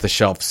the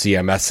off-the-shelf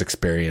CMS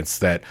experience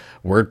that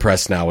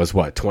WordPress now is,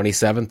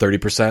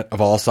 30%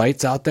 of all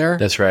sites out there?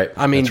 That's right.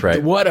 I mean, that's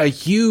right. What a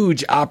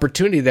huge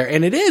opportunity there.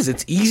 And it is.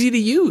 It's easy to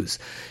use.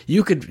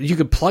 You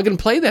could plug and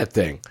play that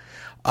thing.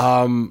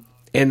 And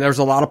there's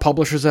a lot of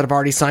publishers that have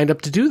already signed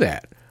up to do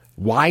that.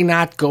 Why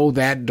not go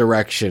that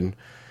direction?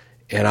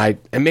 And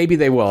maybe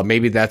they will.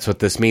 Maybe that's what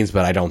this means,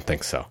 but I don't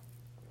think so.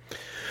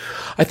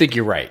 I think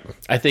you're right.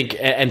 I think,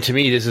 and to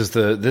me,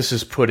 this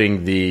is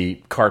putting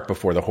the cart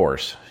before the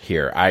horse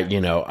here. I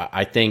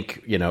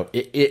think,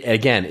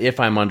 again, if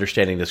I'm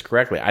understanding this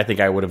correctly, I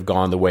think I would have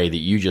gone the way that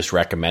you just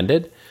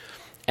recommended,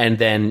 and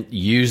then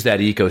use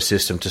that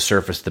ecosystem to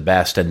surface the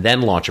best, and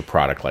then launch a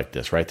product like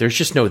this. Right? There's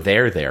just no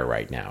there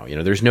right now.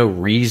 There's no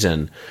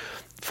reason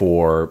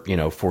for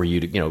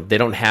you to, they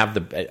don't have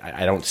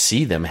I don't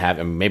see them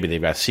having. Maybe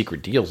they've got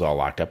secret deals all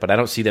locked up, but I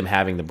don't see them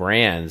having the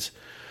brands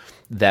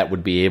that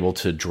would be able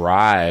to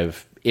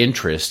drive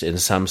interest in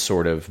some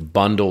sort of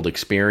bundled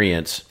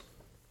experience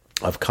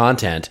of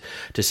content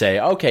to say,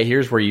 okay,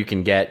 here's where you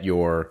can get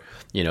your,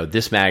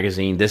 this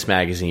magazine, and this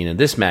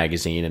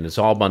magazine, and it's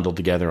all bundled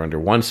together under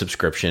one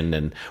subscription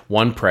and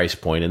one price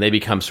point, and they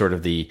become sort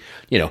of the,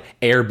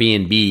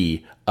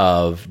 Airbnb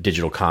of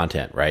digital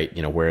content, right?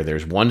 Where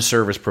there's one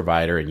service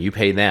provider and you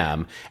pay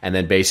them, and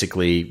then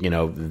basically,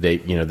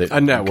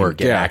 a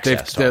network,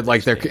 access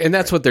and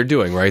that's what they're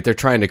doing, right? They're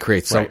trying to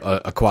create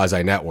a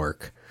quasi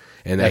network,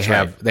 and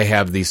they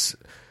have these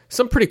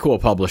some pretty cool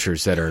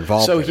publishers that are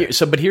involved.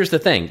 But here's the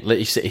thing.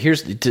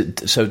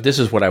 So this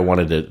is what I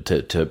wanted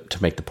to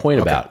make the point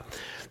about.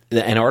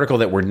 An article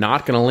that we're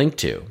not going to link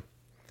to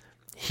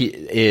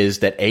is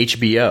that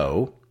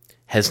HBO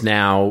has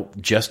now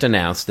just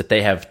announced that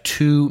they have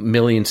 2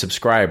 million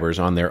subscribers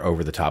on their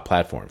over-the-top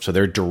platform. So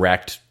their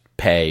direct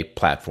pay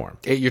platform.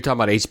 You're talking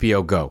about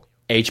HBO Go.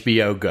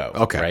 HBO Go,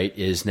 right,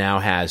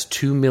 has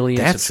 2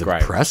 million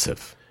subscribers. That's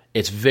impressive.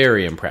 It's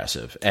very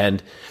impressive.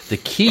 And the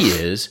key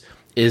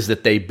is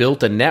that they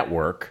built a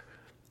network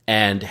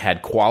and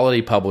had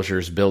quality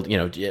publishers build,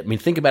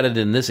 think about it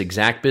in this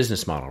exact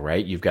business model,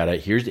 right? You've got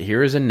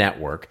here is a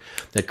network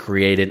that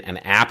created an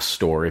app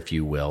store, if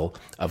you will,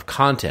 of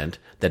content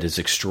that is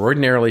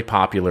extraordinarily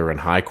popular and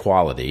high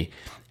quality,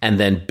 and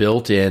then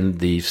built in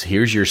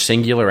here's your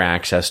singular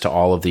access to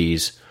all of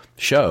these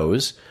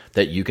shows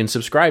that you can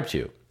subscribe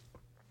to.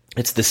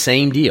 It's the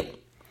same deal.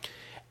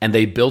 And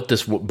they built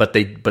this, but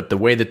the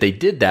way that they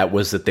did that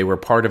was that they were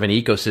part of an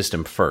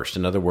ecosystem first.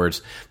 In other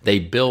words, they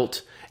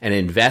built and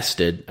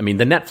invested. I mean,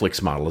 the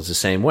Netflix model is the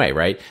same way,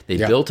 right? They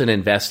built and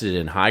invested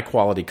in high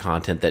quality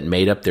content that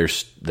made up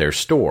their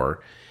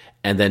store,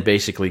 and then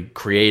basically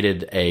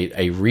created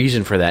a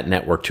reason for that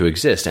network to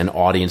exist, an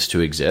audience to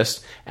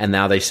exist, and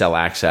now they sell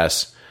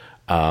access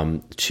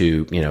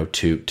to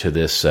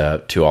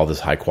all this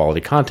high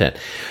quality content.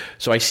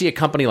 So I see a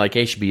company like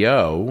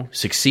HBO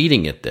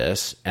succeeding at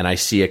this, and I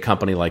see a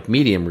company like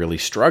Medium really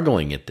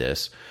struggling at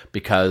this,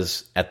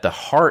 because at the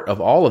heart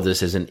of all of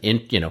this is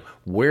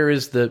where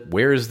is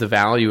the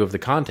value of the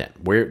content?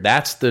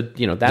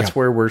 That's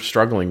where we're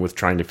struggling with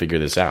trying to figure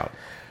this out.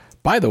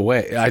 By the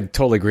way, I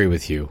totally agree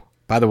with you.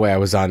 By the way, I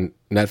was on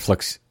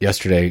Netflix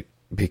yesterday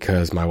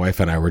because my wife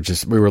and I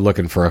we were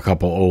looking for a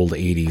couple old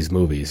 80s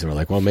movies, and we're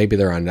like, well, maybe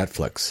they're on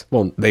Netflix.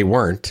 Well, they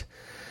weren't.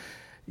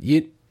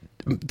 The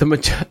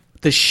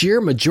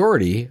sheer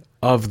majority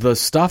of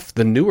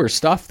the newer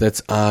stuff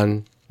that's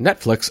on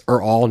Netflix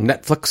are all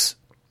Netflix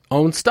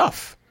own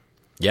stuff.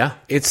 Yeah.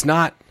 It's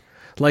not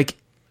like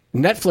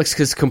Netflix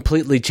has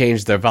completely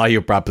changed their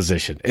value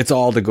proposition. It's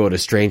all to go to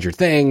Stranger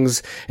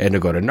Things and to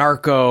go to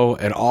Narco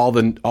and all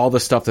the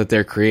stuff that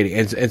they're creating.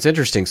 And it's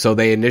interesting. So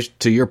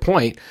to your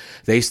point,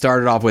 they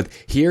started off with,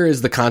 here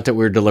is the content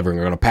we're delivering.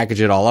 We're going to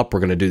package it all up. We're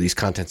going to do these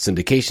content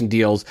syndication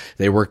deals.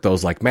 They work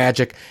those like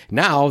magic.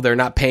 Now they're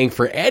not paying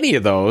for any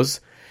of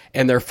those,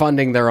 and they're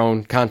funding their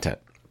own content.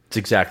 That's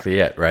exactly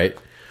it, right?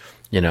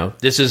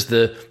 This is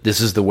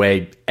the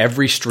way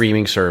every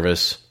streaming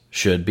service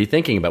should be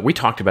thinking about. We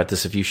talked about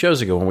this a few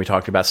shows ago when we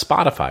talked about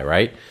Spotify,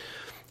 right?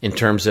 In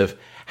terms of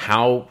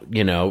how,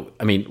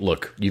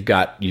 look, you've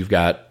got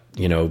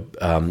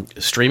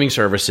streaming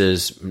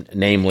services,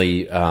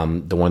 namely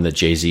the one that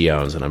Jay-Z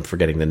owns, and I'm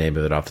forgetting the name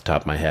of it off the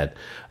top of my head.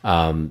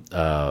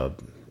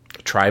 Tribals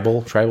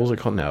are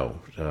called? No.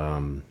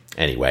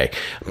 Anyway,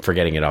 I'm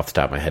forgetting it off the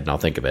top of my head, and I'll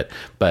think of it.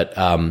 But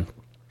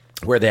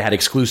where they had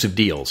exclusive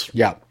deals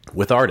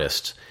with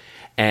artists.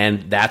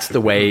 And that's the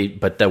way,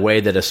 but the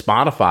way that a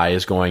Spotify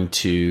is going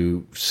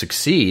to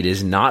succeed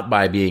is not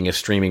by being a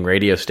streaming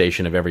radio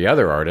station of every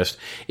other artist.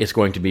 It's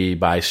going to be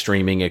by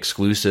streaming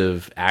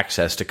exclusive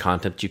access to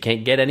content you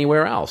can't get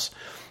anywhere else.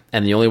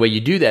 And the only way you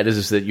do that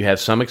is that you have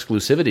some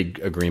exclusivity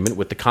agreement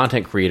with the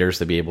content creators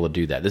to be able to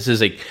do that. This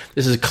is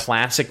a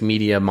classic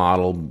media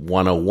model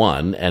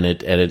 101, and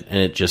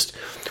it just,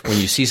 when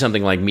you see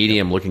something like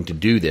Medium looking to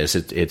do this,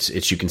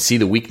 it's you can see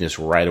the weakness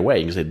right away.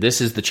 You can say, this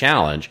is the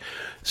challenge.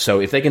 So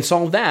if they can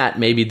solve that,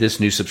 maybe this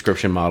new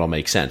subscription model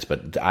makes sense.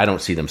 But I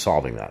don't see them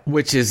solving that.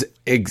 Which is,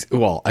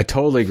 I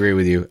totally agree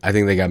with you. I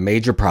think they got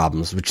major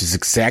problems, which is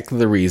exactly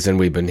the reason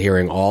we've been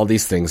hearing all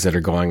these things that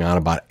are going on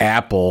about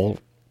Apple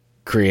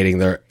creating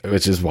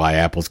which is why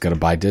Apple's going to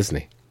buy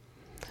Disney.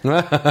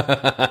 Well,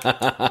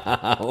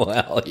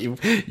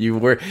 you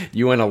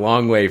went a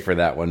long way for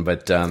that one,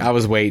 but I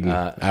was waiting.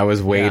 Yeah.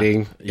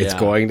 It's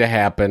going to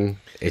happen.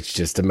 It's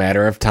just a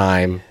matter of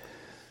time.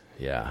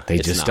 Yeah, they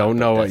just don't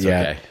know it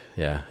yet. Okay.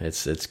 Yeah,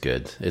 it's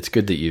good. It's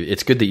good that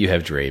you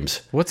have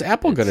dreams. What's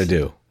Apple going to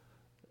do?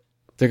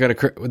 They're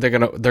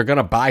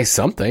gonna buy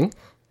something.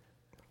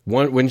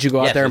 Wouldn't you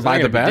go out there and buy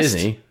the best?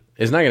 Disney.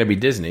 It's not going to be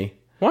Disney.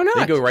 Why not?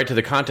 They go right to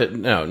the content.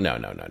 No.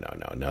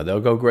 They'll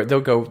go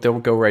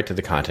right to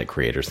the content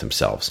creators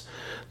themselves.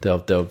 They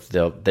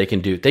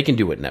can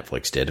do what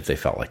Netflix did if they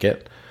felt like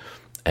it.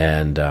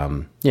 And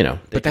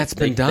but that's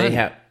been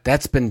done.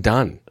 That's been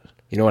done.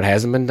 You know what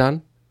hasn't been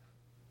done?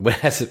 What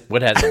hasn't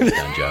been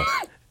done, Joe?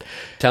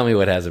 Tell me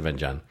what hasn't been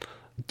done.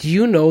 Do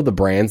you know the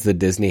brands that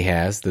Disney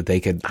has that they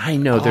could? I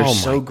know, they're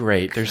so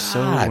great. They're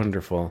so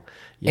wonderful.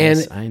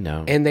 Yes, I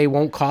know. And they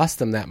won't cost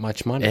them that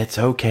much money. It's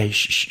okay.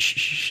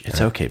 Shh.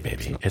 It's okay,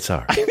 baby. It's all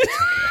right.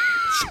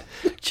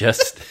 It's okay.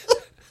 Just.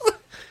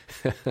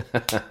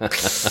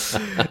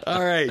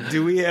 All right.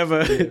 Do we have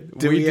a?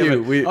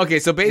 Okay.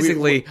 So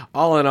basically,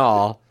 all in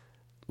all,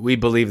 we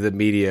believe that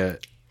media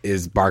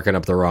is barking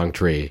up the wrong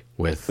tree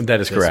with that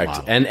is correct.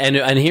 Model.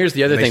 And here's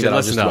the other thing that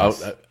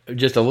I'll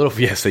just a little.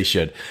 Yes, they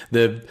should.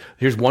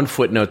 Here's one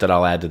footnote that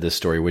I'll add to this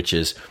story, which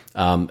is,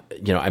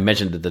 I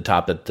mentioned at the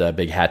top that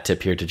big hat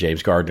tip here to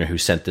James Gardner, who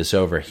sent this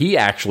over. He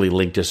actually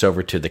linked us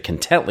over to the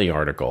Contently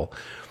article,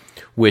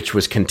 which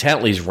was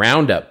Contently's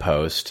roundup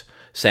post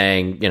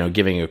saying,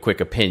 giving a quick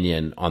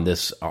opinion on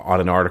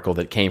an article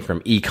that came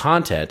from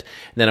eContent.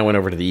 Then I went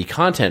over to the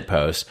eContent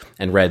post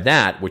and read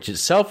that, which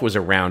itself was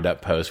a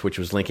roundup post, which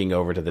was linking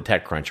over to the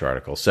TechCrunch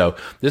article. So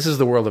this is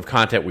the world of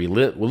content we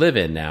live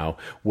in now,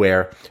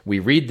 where we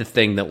read the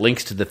thing that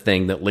links to the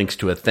thing that links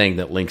to a thing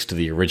that links to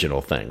the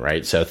original thing,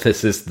 right? So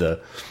this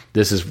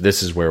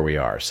is where we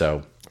are.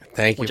 So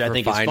thank you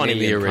for finding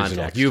the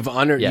original.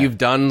 You've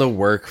done the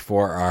work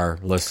for our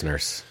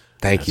listeners.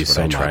 Thank you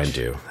so much.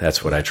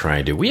 That's what I try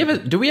and do.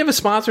 Do we have a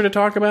sponsor to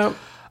talk about?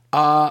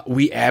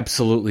 We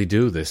absolutely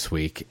do this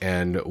week,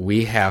 and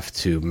we have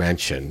to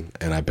mention,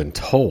 and I've been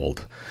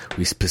told,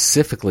 we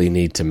specifically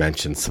need to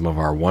mention some of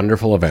our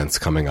wonderful events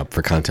coming up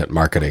for Content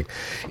Marketing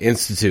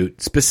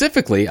Institute,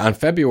 specifically on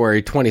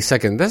February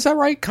 22nd. Is that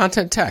right?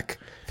 Content Tech,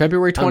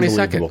 February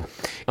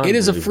 22nd. It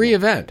is a free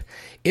event.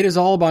 It is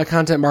all about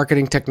content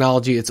marketing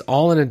technology. It's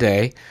all in a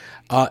day.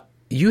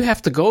 you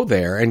have to go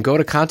there and go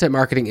to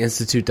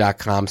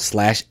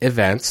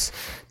contentmarketinginstitute.com/events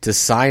to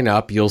sign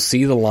up. You'll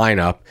see the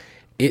lineup.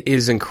 It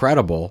is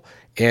incredible.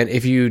 And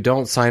if you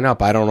don't sign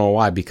up, I don't know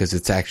why, because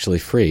it's actually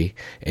free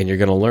and you're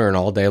going to learn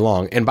all day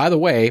long. And by the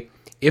way,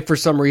 if for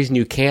some reason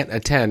you can't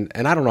attend,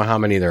 and I don't know how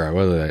many there are,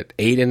 whether it's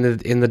 8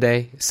 in the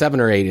day, 7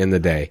 or 8 in the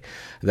day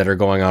that are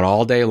going on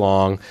all day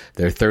long.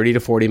 They're 30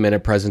 to 40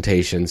 minute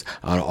presentations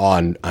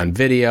on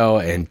video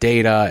and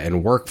data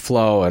and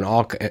workflow and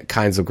all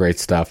kinds of great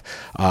stuff.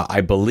 I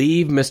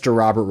believe Mr.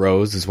 Robert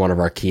Rose is one of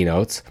our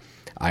keynotes.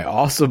 I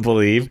also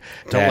believe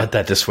Don't let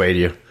that dissuade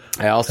you.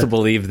 I also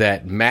believe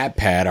that Matt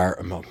Pat,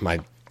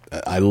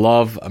 I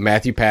love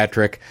Matthew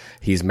Patrick.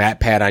 He's Matt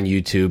Pat on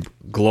YouTube,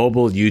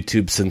 global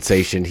YouTube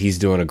sensation. He's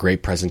doing a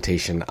great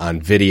presentation on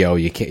video.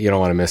 You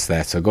don't want to miss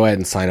that. So go ahead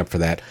and sign up for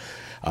that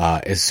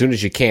as soon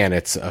as you can.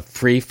 It's a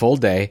free full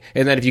day.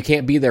 And then if you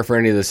can't be there for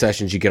any of the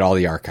sessions, you get all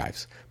the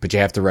archives. But you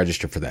have to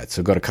register for that.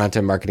 So go to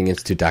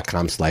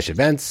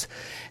contentmarketinginstitute.com/events.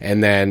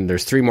 And then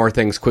there's 3 more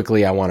things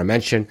quickly I want to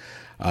mention.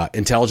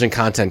 Intelligent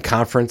Content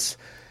Conference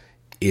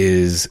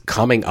is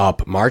coming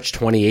up March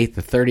 28th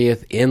to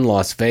 30th in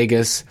Las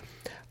Vegas.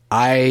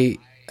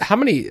 How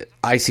many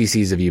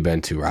ICCs have you been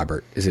to,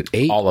 Robert? Is it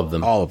 8? All of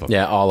them. All of them.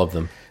 Yeah, all of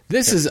them.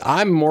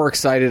 I'm more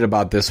excited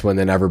about this one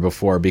than ever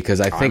before because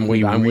I think I'm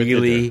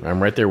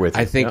right there with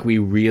you. I think we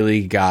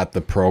really got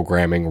the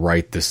programming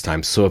right this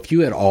time. So if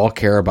you at all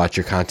care about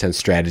your content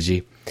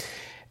strategy,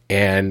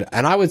 and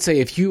I would say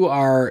if you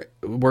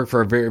work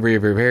for a very, very,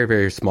 very, very,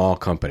 very small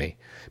company,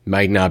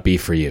 might not be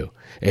for you.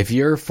 If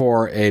you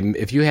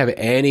have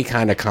any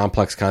kind of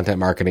complex content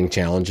marketing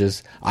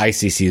challenges,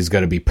 ICC is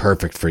going to be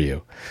perfect for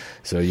you.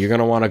 So you're going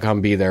to want to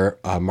come be there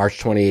March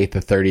 28th to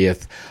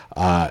 30th.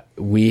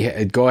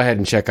 We go ahead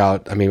and check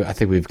out. I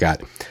think we've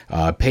got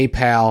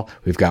PayPal,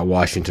 we've got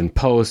Washington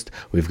Post,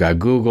 we've got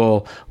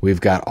Google,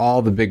 we've got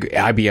all the big.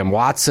 IBM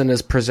Watson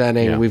is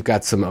presenting. Yeah. We've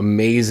got some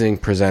amazing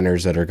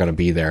presenters that are going to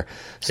be there.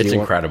 So it's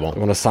incredible.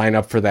 You want to sign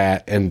up for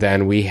that, and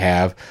then we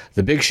have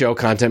the big show,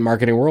 Content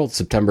Marketing World,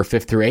 September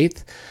 5th through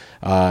 8th.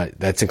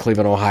 That's in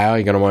Cleveland, Ohio.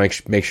 You're going to want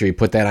to make sure you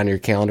put that on your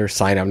calendar.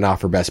 Sign up now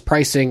for best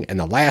pricing. And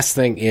the last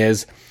thing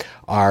is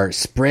our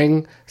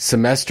spring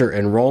semester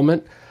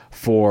enrollment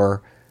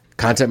for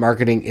Content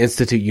Marketing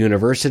Institute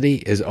University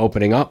is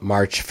opening up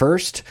March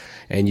 1st.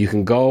 And you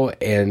can go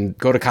to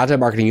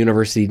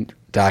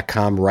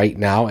contentmarketinguniversity.com right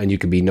now, and you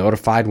can be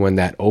notified when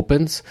that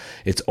opens.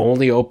 It's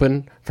only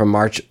open from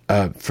March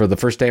for the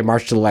first day of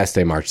March to the last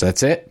day of March.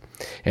 That's it.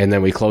 And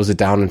then we close it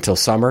down until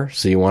summer.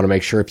 So you want to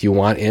make sure if you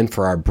want in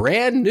for our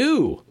brand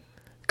new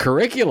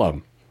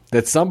curriculum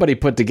that somebody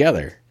put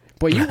together.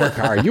 Boy, you work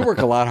hard. You work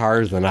a lot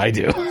harder than I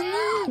do.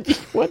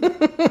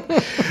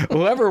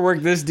 Whoever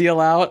worked this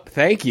deal out,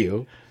 thank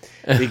you.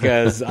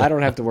 Because I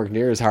don't have to work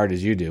near as hard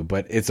as you do.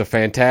 But it's a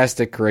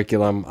fantastic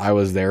curriculum. I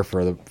was there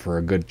for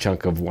a good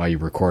chunk of while you're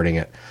recording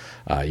it.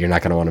 You're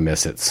not going to want to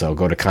miss it. So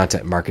go to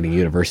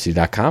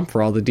contentmarketinguniversity.com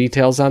for all the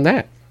details on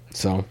that.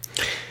 So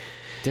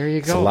there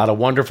you go. It's a lot of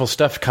wonderful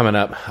stuff coming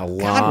up.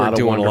 We're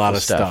doing a lot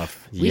of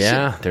stuff.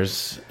 Yeah,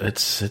 it's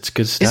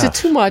good stuff. Is it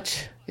too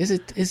much? Is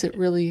it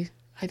really?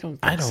 I don't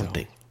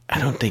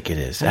think it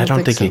is. I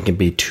don't think it can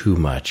be too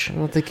much. I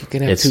don't think you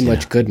can have too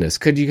much goodness.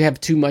 Could you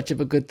have too much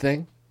of a good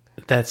thing?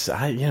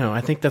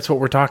 I think that's what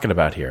we're talking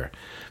about here.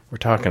 We're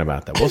talking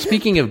about that. Well,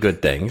 speaking of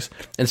good things,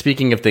 and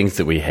speaking of things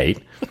that we hate,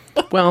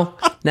 well,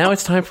 now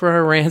it's time for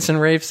our rants and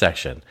raves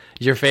section.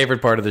 Your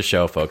favorite part of the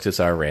show, folks. It's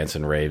our rants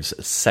and raves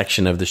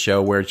section of the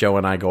show where Joe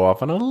and I go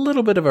off on a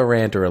little bit of a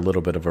rant or a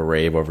little bit of a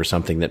rave over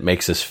something that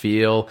makes us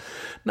feel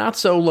not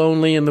so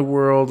lonely in the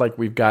world, like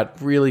we've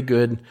got really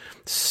good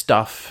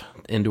stuff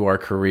into our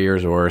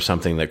careers, or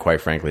something that, quite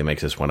frankly,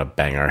 makes us want to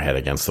bang our head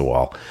against the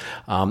wall.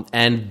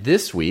 And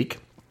this week,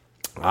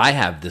 I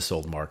have this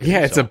old market.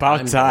 Yeah, it's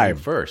about time.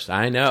 First,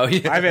 I know.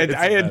 I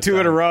had 2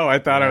 in a row. I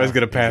thought I was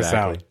going to pass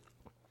out.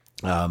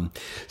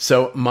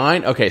 So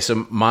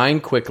mine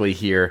quickly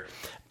here.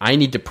 I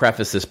need to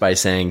preface this by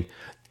saying,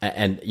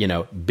 and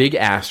big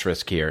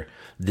asterisk here,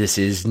 this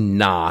is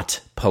not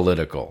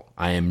political.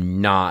 I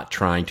am not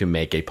trying to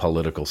make a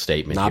political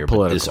statement here.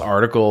 But this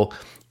article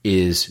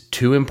is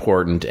too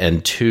important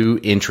and too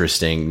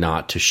interesting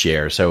not to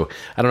share. So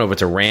I don't know if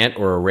it's a rant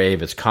or a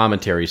rave. It's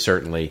commentary,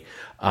 certainly.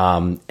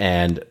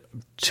 And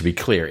to be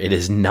clear, it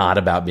is not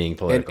about being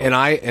political.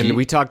 And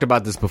we talked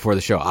about this before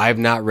the show. I have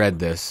not read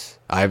this.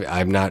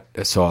 I've not.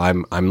 So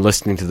I'm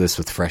listening to this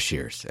with fresh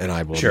ears, and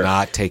I will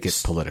not take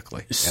it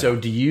politically. So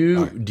do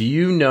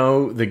you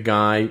know the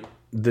guy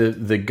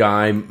Milo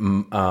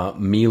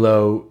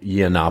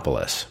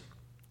Yiannopoulos?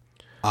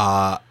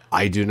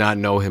 I do not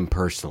know him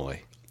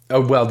personally. Oh,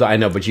 well, I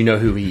know, but you know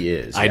who he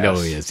is. I know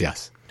who he is,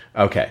 yes.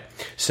 Okay.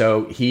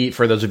 So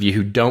for those of you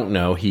who don't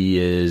know, he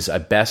is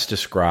best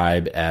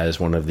described as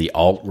one of the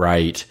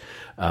alt-right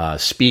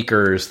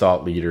speakers,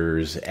 thought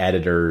leaders,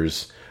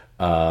 editors,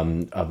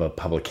 of a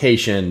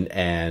publication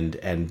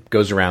and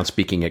goes around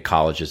speaking at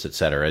colleges, et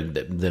cetera. And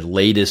the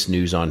latest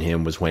news on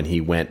him was when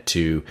he went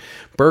to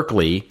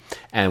Berkeley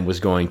and was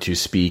going to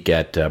speak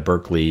at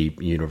Berkeley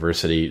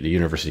University, the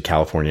University of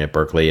California at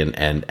Berkeley.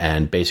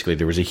 And basically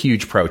there was a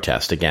huge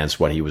protest against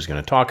what he was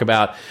going to talk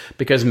about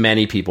because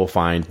many people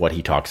find what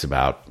he talks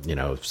about,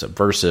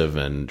 subversive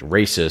and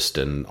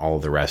racist and all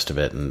of the rest of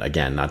it. And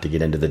again, not to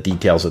get into the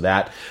details of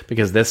that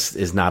because this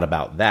is not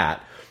about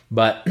that.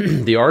 But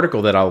the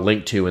article that I'll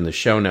link to in the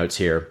show notes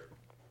here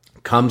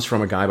comes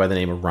from a guy by the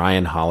name of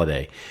Ryan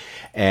Holiday.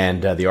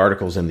 And the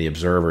article's in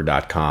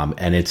theobserver.com.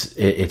 And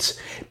it's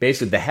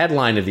basically the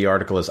headline of the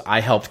article is,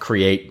 I helped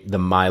create the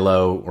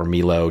Milo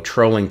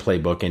trolling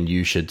playbook and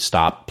you should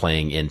stop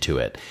playing into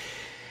it.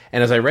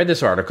 And as I read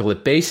this article,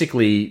 it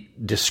basically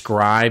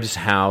describes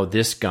how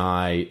this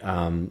guy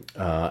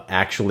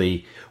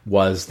actually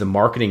was the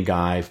marketing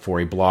guy for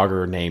a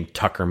blogger named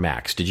Tucker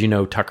Max. Did you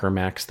know Tucker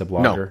Max, the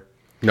blogger?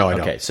 No, I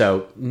don't. Okay,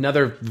 so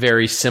another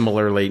very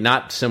similarly,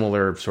 not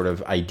similar sort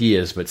of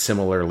ideas, but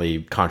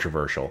similarly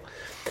controversial.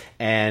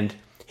 And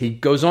he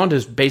goes on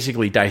to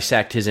basically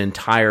dissect his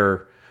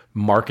entire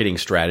marketing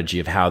strategy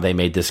of how they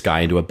made this guy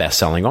into a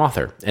best-selling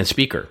author and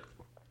speaker.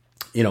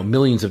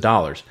 Millions of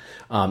dollars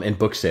in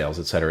book sales,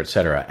 et cetera, et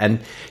cetera. And,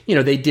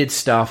 they did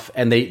stuff,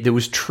 and there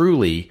was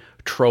truly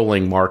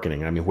trolling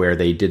marketing. I mean, where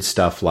they did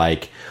stuff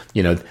like,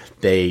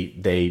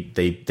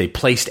 they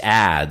placed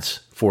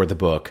ads for the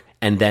book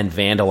and then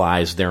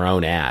vandalize their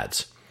own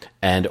ads.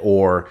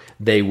 Or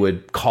they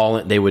would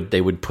they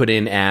would put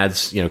in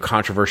ads,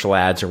 controversial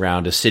ads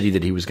around a city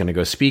that he was going to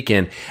go speak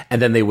in.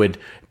 And then they would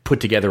put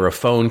together a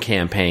phone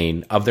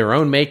campaign of their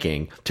own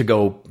making to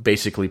go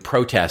basically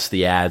protest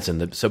the ads.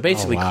 So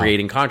basically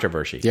creating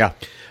controversy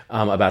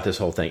about this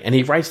whole thing. And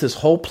he writes this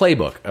whole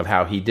playbook of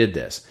how he did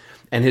this.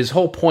 And his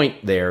whole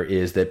point there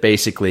is that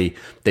basically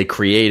they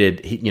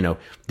created,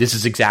 this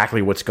is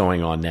exactly what's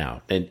going on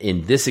now. And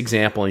in this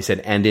example, he said,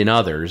 and in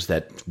others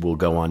that will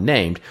go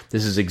unnamed,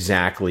 this is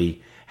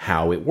exactly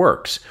how it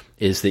works,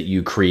 is that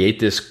you create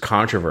this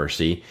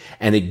controversy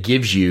and it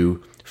gives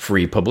you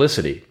free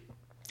publicity.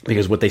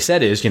 Because what they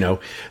said is,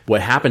 what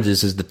happens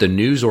is that the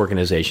news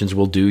organizations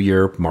will do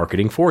your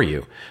marketing for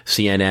you.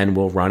 CNN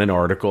will run an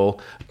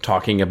article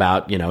talking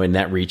about, and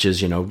that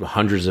reaches,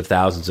 hundreds of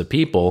thousands of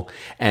people.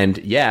 And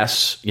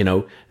yes,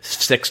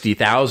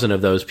 60,000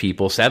 of those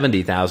people,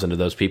 70,000 of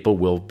those people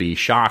will be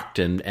shocked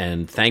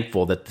and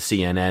thankful that the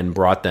CNN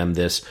brought them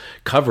this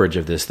coverage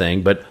of this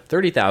thing. But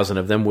 30,000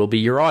 of them will be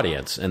your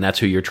audience. And that's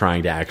who you're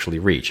trying to actually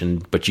reach.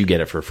 But you get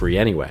it for free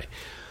anyway.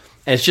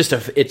 And it's just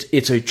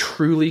it's a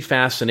truly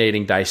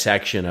fascinating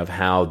dissection of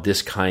how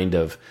this kind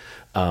of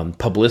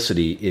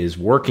publicity is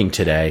working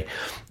today.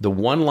 The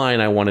one line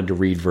I wanted to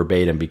read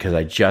verbatim because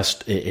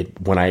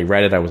when I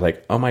read it, I was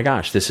like, oh my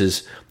gosh, this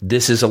is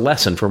a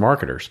lesson for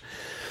marketers.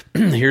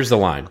 Here's the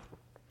line.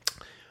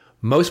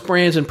 Most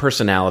brands and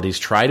personalities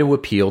try to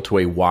appeal to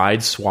a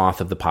wide swath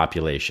of the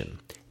population.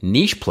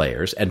 Niche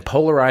players and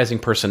polarizing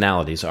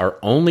personalities are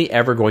only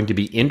ever going to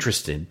be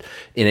interested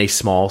in a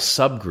small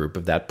subgroup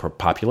of that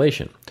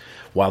population.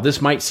 While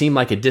this might seem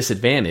like a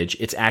disadvantage,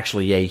 it's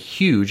actually a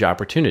huge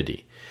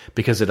opportunity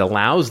because it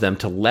allows them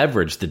to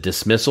leverage the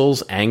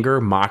dismissals, anger,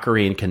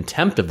 mockery, and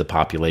contempt of the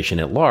population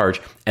at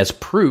large as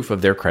proof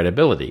of their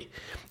credibility.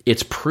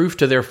 It's proof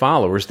to their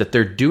followers that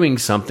they're doing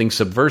something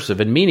subversive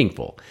and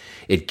meaningful.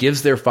 It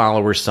gives their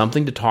followers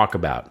something to talk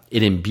about.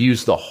 It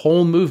imbues the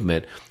whole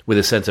movement with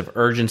a sense of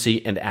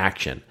urgency and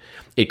action.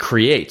 It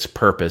creates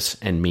purpose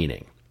and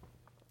meaning.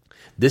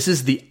 This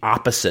is the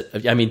opposite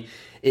of,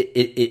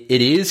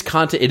 it is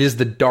content. It is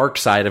the dark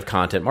side of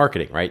content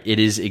marketing, right? It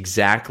is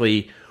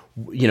exactly,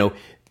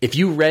 if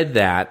you read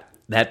that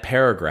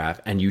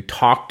paragraph and you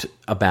talked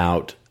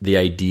about the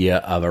idea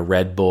of a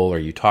Red Bull or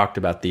you talked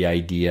about the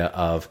idea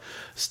of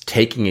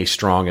taking a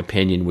strong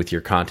opinion with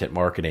your content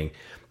marketing,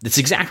 it's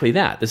exactly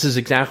that. This is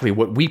exactly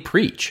what we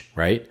preach,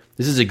 right?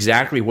 This is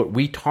exactly what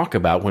we talk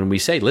about when we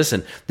say,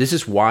 listen, this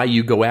is why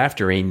you go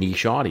after a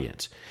niche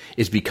audience.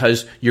 Is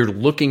because you're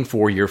looking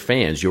for your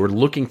fans. You're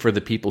looking for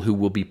the people who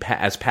will be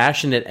as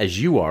passionate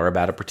as you are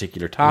about a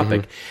particular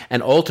topic. Mm-hmm.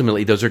 And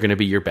ultimately, those are going to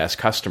be your best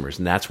customers.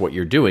 And that's what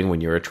you're doing when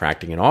you're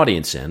attracting an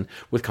audience in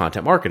with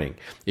content marketing,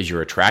 is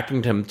you're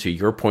attracting them to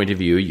your point of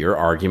view, your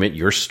argument,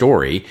 your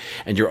story,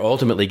 and you're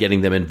ultimately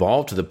getting them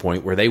involved to the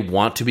point where they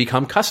want to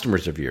become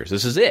customers of yours.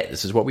 This is it.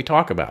 This is what we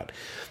talk about.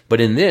 But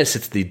in this,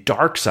 it's the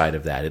dark side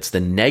of that. It's the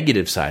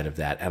negative side of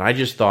that. And I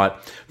just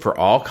thought for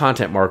all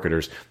content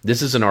marketers,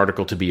 this is an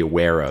article to be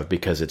aware of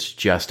because it's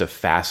just a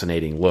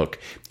fascinating look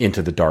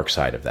into the dark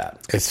side of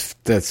that.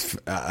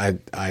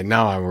 I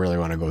now I really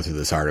want to go through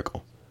this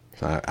article.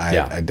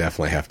 I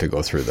definitely have to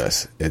go through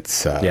this.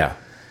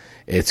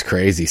 It's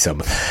crazy some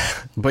of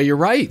that. But you're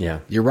right. Yeah.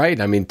 You're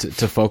right. I mean,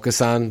 to focus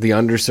on the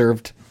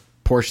underserved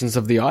portions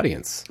of the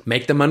audience.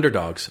 Make them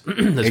underdogs. That's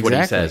exactly what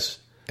he says.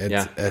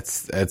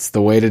 It's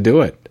the way to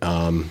do it.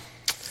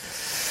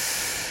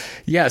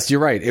 Yes,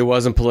 you're right. It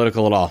wasn't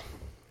political at all.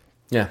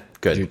 Yeah.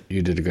 Good.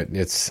 You did a good.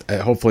 It's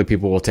hopefully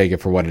people will take it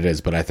for what it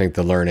is, but I think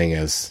the learning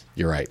is.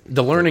 You're right.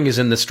 The learning is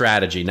in the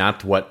strategy,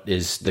 not what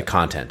is the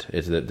content.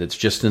 It's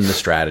just in the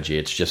strategy.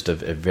 It's just a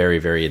very,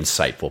 very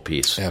insightful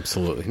piece.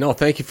 Absolutely. No,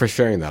 thank you for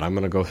sharing that. I'm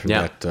going to go through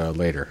that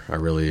later. I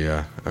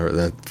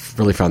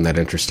really found that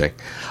interesting.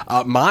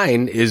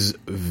 Mine is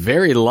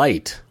very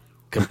light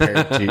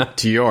compared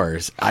to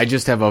yours. I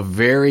just have a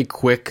very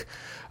quick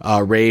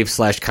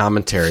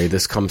rave/commentary.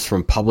 This comes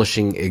from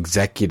Publishing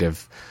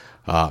Executive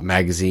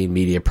magazine,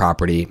 media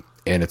property,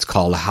 and it's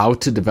called How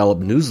to Develop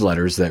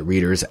Newsletters That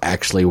Readers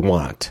Actually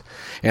Want.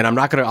 And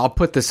I'll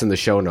put this in the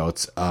show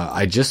notes.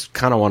 I just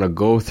kind of want to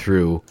go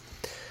through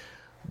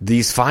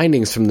these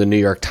findings from the New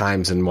York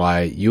Times and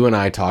why you and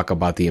I talk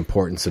about the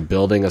importance of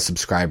building a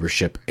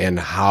subscribership and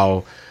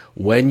how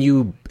when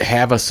you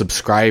have a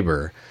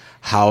subscriber,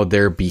 how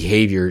their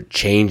behavior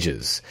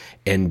changes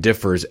and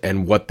differs,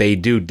 and what they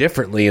do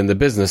differently in the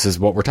business is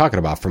what we're talking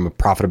about from a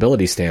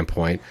profitability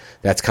standpoint.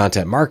 That's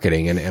content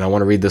marketing. And I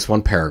want to read this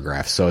one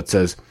paragraph. So it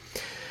says,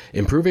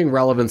 improving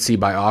relevancy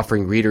by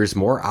offering readers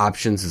more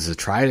options is a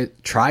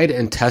tried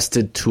and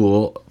tested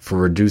tool for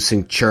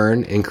reducing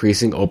churn,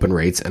 increasing open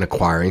rates, and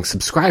acquiring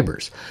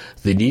subscribers.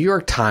 The New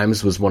York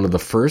Times was one of the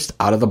first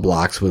out of the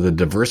blocks with a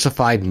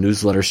diversified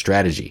newsletter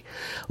strategy.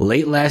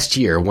 Late last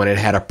year, when it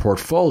had a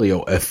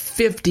portfolio of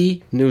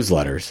 50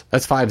 newsletters,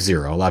 that's 50,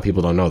 a lot of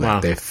people don't know that.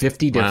 Wow. They have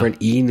 50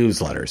 different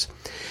e-newsletters.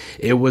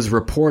 It was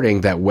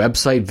reporting that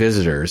website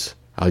visitors,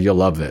 you'll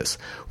love this,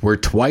 were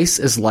twice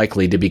as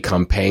likely to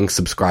become paying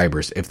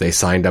subscribers if they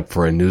signed up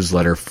for a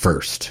newsletter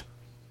first.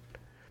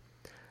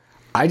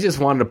 I just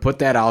wanted to put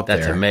that out there.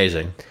 That's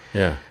amazing.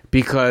 Yeah.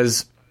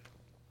 Because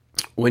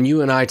when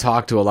you and I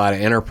talk to a lot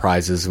of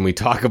enterprises and we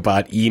talk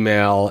about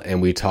email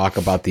and we talk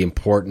about the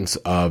importance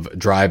of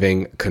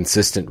driving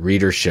consistent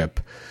readership,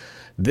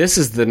 this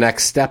is the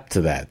next step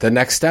to that. The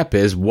next step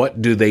is,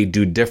 what do they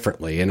do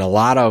differently? And a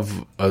lot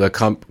of the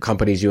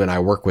companies you and I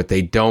work with,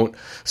 they don't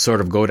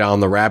sort of go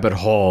down the rabbit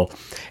hole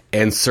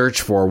and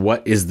search for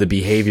what is the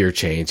behavior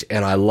change.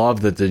 And I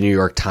love that the New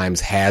York Times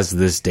has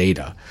this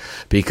data,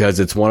 because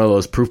it's one of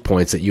those proof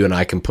points that you and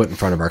I can put in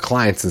front of our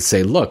clients and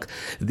say, look,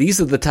 these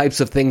are the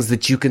types of things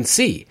that you can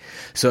see.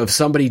 So if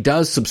somebody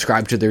does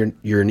subscribe to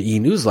your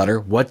e-newsletter,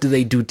 what do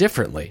they do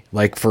differently?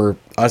 Like for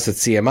us at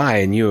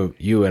CMI, and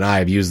you and I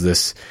have used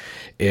this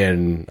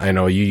I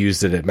know you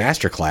used it at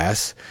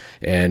Masterclass,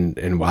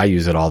 and I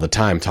use it all the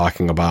time,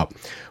 talking about,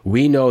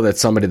 we know that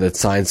somebody that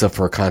signs up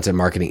for a Content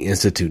Marketing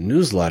Institute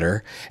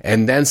newsletter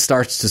and then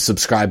starts to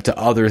subscribe to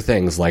other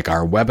things like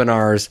our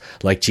webinars,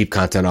 like Chief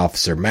Content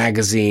Officer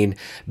Magazine,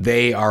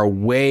 they are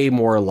way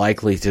more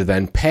likely to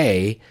then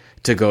pay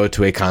to go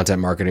to a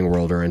Content Marketing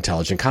World or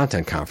Intelligent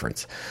Content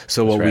Conference.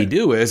 So what we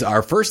do is,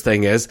 our first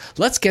thing is,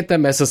 let's get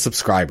them as a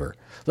subscriber.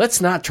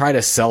 Let's not try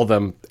to sell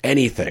them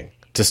anything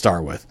to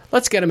start with.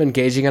 Let's get them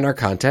engaging in our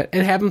content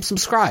and have them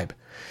subscribe.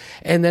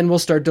 And then we'll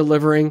start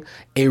delivering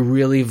a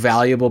really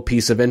valuable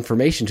piece of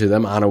information to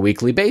them on a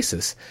weekly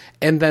basis.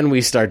 And then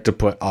we start to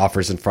put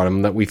offers in front of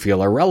them that we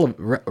feel are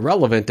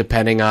relevant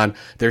depending on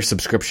their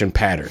subscription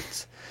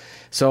patterns.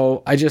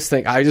 So I just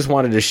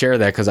wanted to share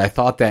that because I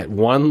thought that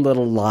one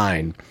little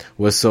line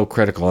was so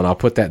critical, and I'll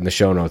put that in the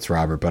show notes,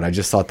 Robert, but I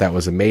just thought that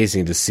was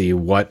amazing to see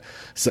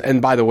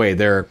and by the way,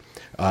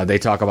 they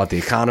talk about The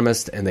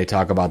Economist and they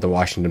talk about The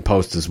Washington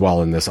Post as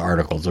well in this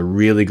article. It's a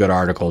really good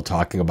article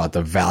talking about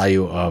the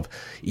value of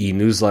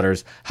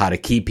e-newsletters, how to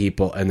keep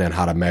people, and then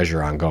how to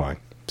measure ongoing.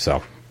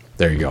 So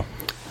there you go.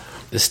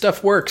 This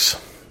stuff works.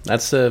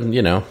 That's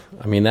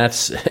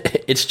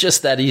it's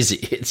just that easy.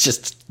 It's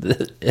just,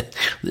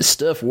 this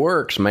stuff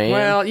works, man.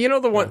 Well,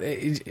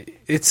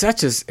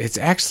 it's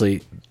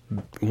actually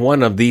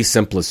one of the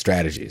simplest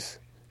strategies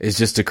is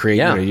just to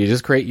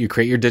create, you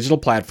create your digital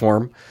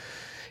platform.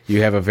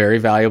 You have a very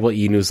valuable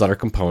e-newsletter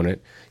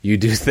component. You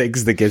do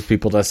things that get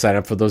people to sign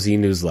up for those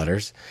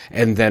e-newsletters.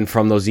 And then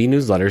from those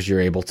e-newsletters,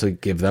 you're able to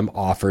give them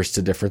offers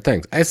to different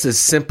things. It's as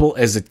simple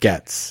as it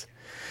gets.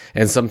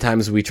 And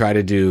sometimes we try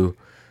to do,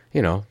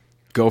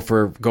 go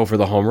for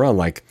the home run,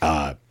 like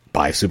buy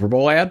a Super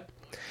Bowl ad.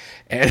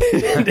 And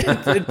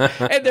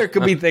there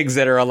could be things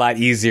that are a lot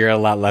easier, a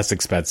lot less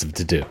expensive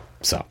to do.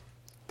 So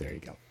there you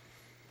go.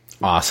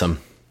 Awesome.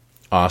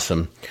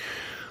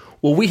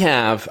 Well, we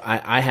have,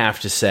 I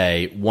have to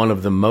say, one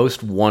of the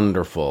most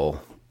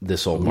wonderful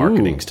This Old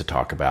Marketings to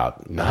talk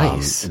about.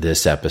 Nice.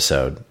 This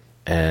episode.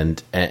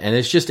 And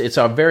it's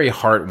a very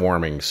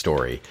heartwarming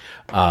story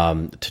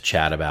to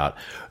chat about.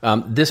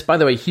 This, by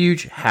the way,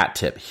 huge hat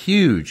tip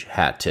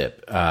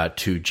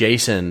to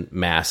Jason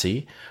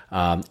Massey,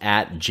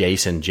 at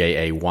Jason,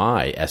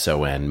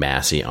 Jayson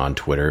Massey on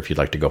Twitter, if you'd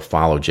like to go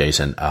follow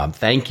Jason.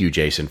 Thank you,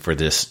 Jason, for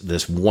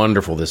this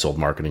wonderful This Old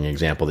Marketing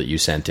example that you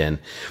sent in,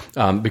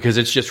 because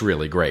it's just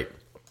really great.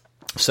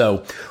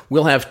 So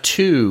we'll have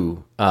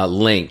two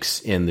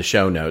links in the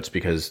show notes,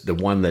 because the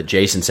one that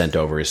Jason sent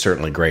over is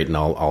certainly great, and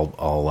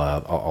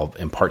I'll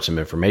impart some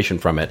information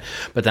from it.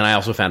 But then I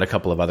also found a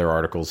couple of other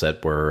articles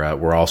that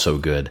were also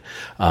good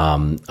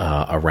around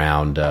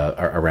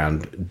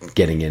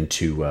getting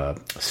into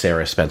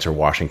Sarah Spencer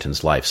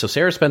Washington's life. So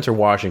Sarah Spencer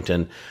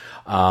Washington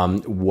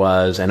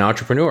was an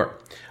entrepreneur.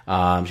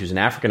 She was an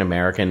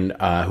African-American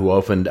who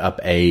opened up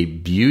a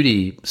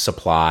beauty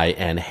supply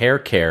and hair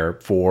care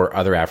for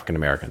other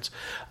African-Americans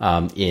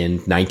in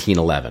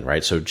 1911,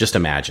 right? So just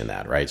imagine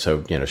that, right?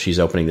 So, she's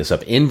opening this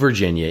up in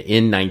Virginia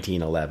in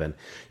 1911.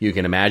 You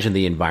can imagine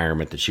the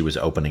environment that she was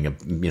opening,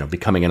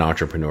 becoming an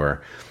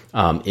entrepreneur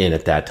in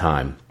at that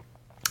time.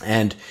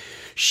 And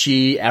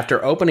she,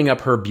 after opening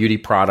up her beauty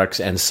products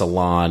and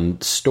salon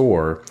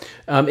store,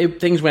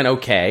 things went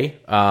okay,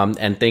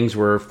 and things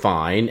were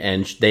fine.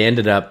 And they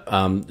ended up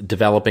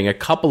developing a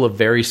couple of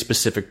very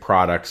specific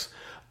products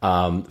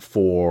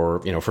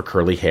for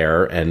curly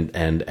hair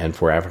and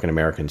for African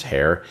Americans'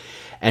 hair.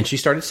 And she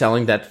started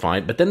selling that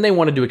fine. But then they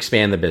wanted to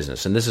expand the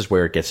business, and this is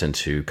where it gets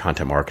into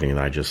content marketing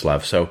that I just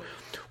love. So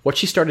what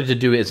she started to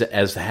do is,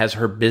 as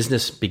her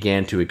business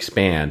began to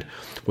expand,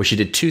 well, she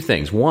did two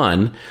things.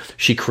 One,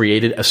 she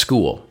created a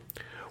school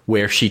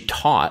where she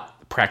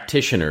taught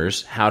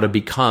practitioners how to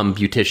become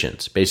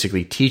beauticians,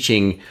 basically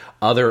teaching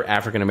other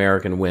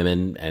African-American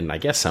women, and I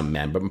guess some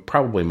men, but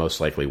probably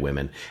most likely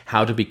women,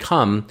 how to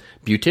become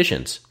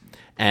beauticians.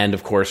 And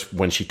of course,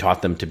 when she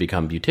taught them to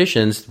become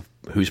beauticians,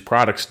 whose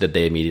products did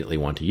they immediately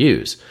want to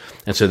use?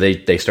 And so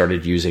they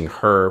started using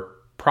her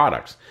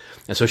products.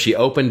 And so she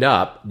opened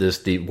up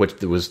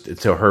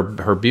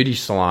her beauty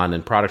salon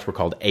and products were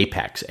called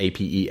Apex,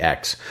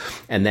 APEX.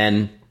 And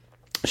then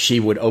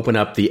she would open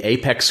up the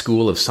Apex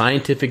School of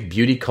Scientific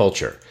Beauty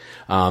Culture,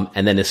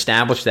 and then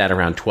establish that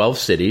around 12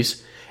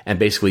 cities, and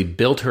basically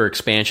built her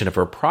expansion of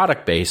her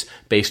product base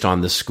based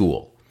on the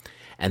school.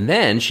 And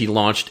then she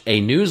launched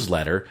a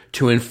newsletter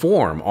to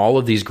inform all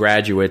of these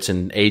graduates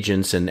and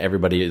agents and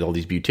everybody, all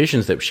these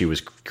beauticians that she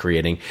was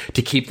creating,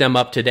 to keep them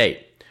up to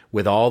date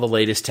with all the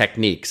latest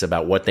techniques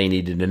about what they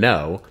needed to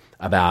know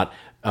about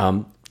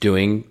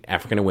doing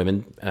African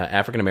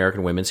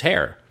American women's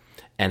hair,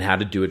 and how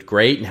to do it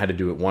great and how to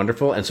do it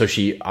wonderful. And so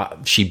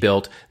she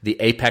built the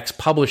Apex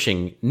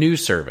Publishing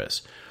News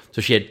Service. So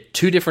she had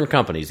two different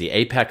companies, the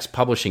Apex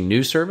Publishing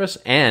News Service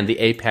and the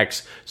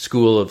Apex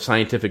School of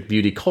Scientific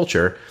Beauty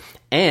Culture,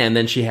 and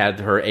then she had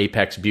her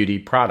Apex Beauty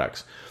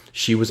products.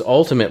 She was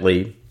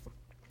ultimately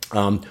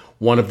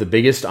one of the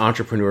biggest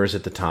entrepreneurs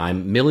at the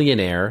time,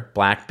 millionaire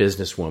black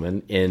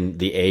businesswoman in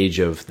the age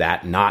of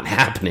that not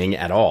happening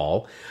at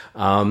all,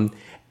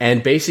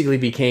 and basically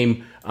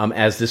became,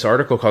 as this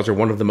article calls her,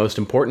 one of the most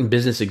important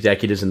business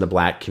executives in the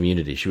black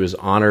community. She was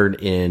honored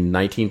in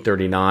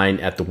 1939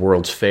 at the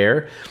World's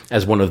Fair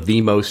as one of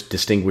the most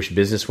distinguished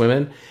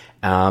businesswomen,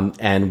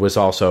 and was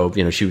also,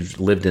 she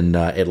lived in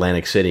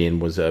Atlantic City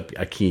and was a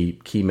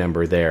key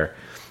member there.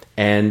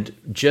 And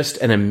just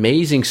an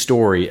amazing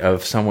story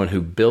of someone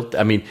who built,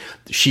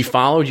 she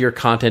followed your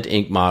Content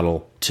Inc.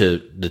 model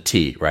to the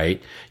T,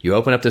 right? You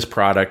open up this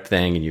product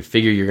thing and you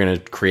figure you're going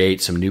to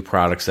create some new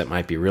products that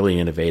might be really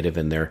innovative,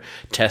 and they're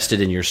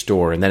tested in your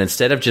store. And then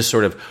instead of just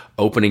sort of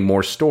opening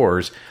more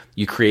stores,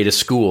 you create a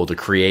school to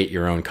create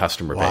your own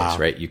customer base,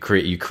 right? You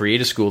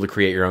create a school to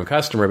create your own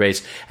customer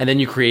base, and then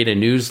you create a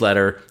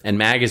newsletter and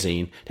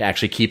magazine to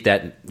actually keep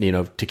that,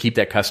 to keep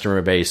that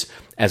customer base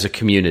as a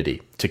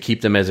community, to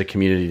keep them as a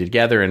community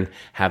together and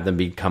have them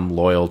become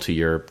loyal to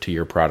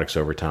your products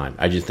over time.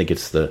 I just think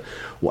it's a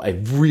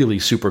really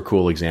super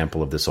cool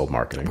example of this old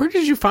marketing. Where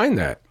did you find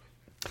that?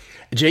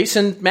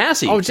 Jason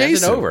Massey sent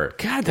it over.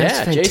 God, that's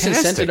fantastic. Jason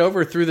sent it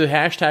over through the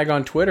hashtag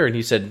on Twitter, and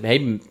he said,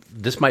 "Hey,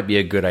 this might be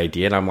a good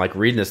idea." And I'm like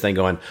reading this thing,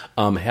 going,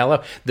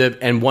 "Hello."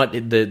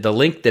 The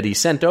link that he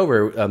sent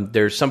over,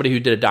 there's somebody who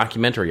did a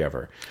documentary of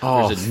her.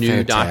 There's a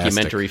new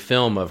documentary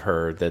film of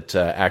her that's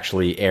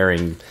actually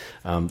airing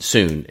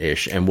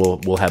soon-ish, and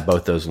we'll have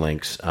both those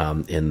links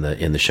in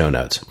the show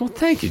notes. Well,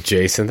 thank you,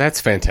 Jason. That's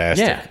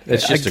fantastic. Yeah,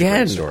 it's just a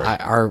great story.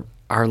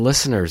 Our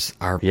listeners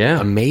are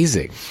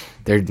amazing.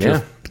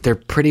 They're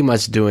pretty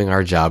much doing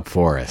our job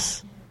for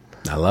us.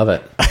 I love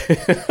it.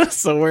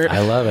 I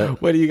love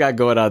it. What do you got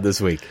going on this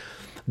week?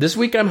 This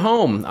week I'm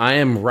home. I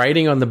am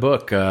writing on the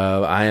book.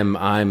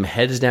 I'm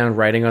heads down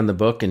writing on the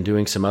book and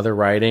doing some other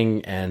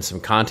writing and some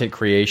content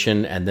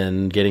creation, and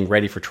then getting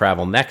ready for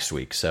travel next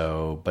week.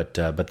 So,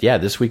 but yeah,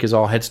 this week is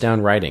all heads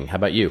down writing. How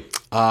about you?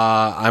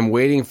 I'm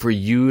waiting for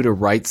you to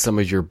write some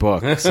of your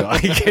book so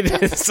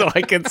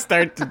I can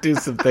start to do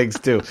some things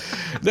too.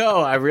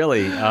 No, I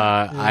really,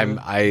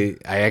 I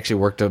actually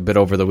worked a bit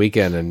over the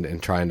weekend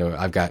and trying to.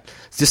 I've got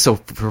just so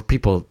for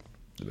people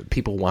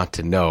want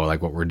to know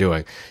like what we're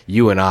doing.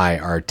 You and I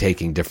are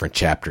taking different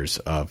chapters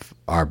of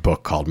our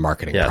book called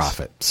Marketing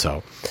Profit.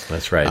 So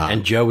that's right.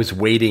 And Joe is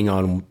waiting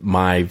on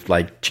my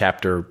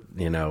chapter,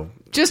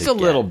 Just a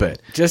little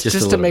bit.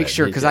 Just to make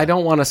sure, because I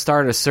don't want to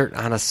start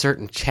on a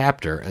certain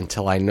chapter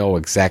until I know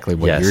exactly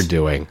what you're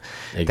doing.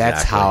 Exactly.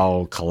 That's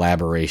how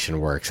collaboration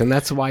works, and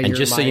that's why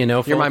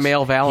you're my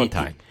male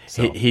Valentine.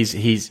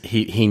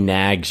 He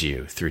nags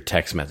you through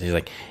text messages. He's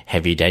like,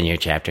 "Have you done your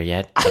chapter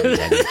yet? Have you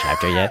done your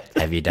chapter yet?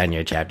 Have you done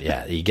your chapter?"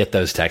 Yeah, you get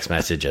those text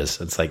messages.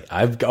 It's like,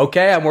 I'm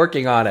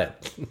working on it.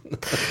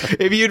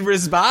 If you'd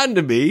respond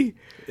to me,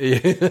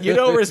 you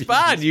don't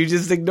respond. You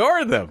just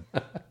ignore them.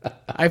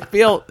 I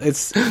feel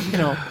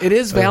it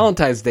is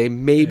Valentine's Day.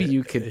 Maybe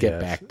you could get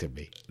back to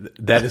me.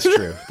 That is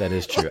true. That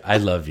is true. I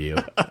love you.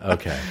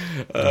 Okay.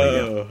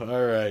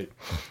 All right.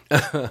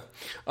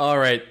 All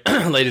right,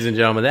 ladies and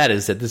gentlemen,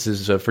 this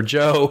is for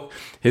Joe,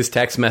 his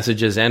text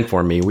messages, and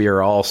for me. We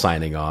are all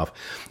signing off.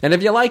 And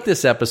if you like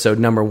this episode,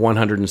 number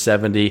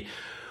 170,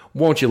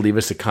 won't you leave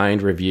us a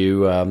kind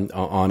review on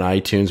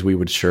iTunes? We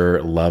would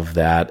sure love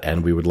that,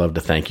 and we would love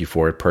to thank you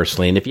for it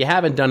personally. And if you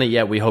haven't done it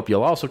yet, we hope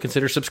you'll also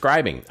consider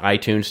subscribing.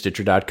 iTunes,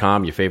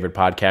 Stitcher.com, your favorite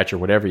podcatcher,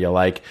 whatever you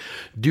like.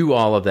 Do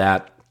all of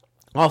that.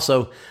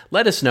 Also,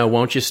 let us know,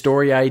 won't you,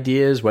 story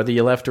ideas, whether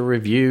you left a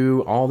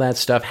review, all that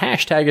stuff.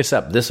 Hashtag us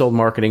up, This Old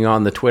Marketing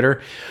on the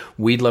Twitter.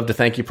 We'd love to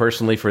thank you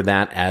personally for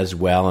that as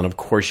well. And of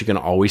course, you can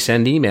always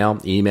send email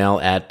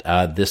at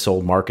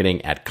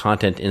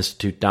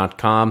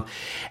thisoldmarketing@contentinstitute.com.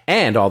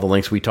 And all the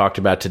links we talked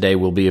about today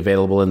will be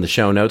available in the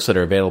show notes that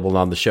are available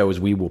on the show as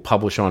we will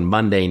publish on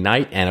Monday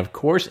night. And of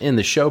course, in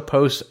the show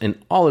posts in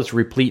all its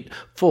replete,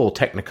 full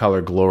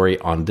Technicolor glory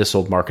on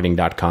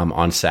thisoldmarketing.com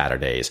on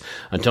Saturdays.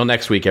 Until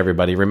next week,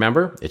 everybody,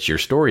 remember, it's your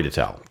story to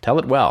tell. Tell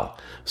it well.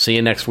 See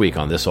you next week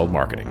on This Old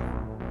Marketing.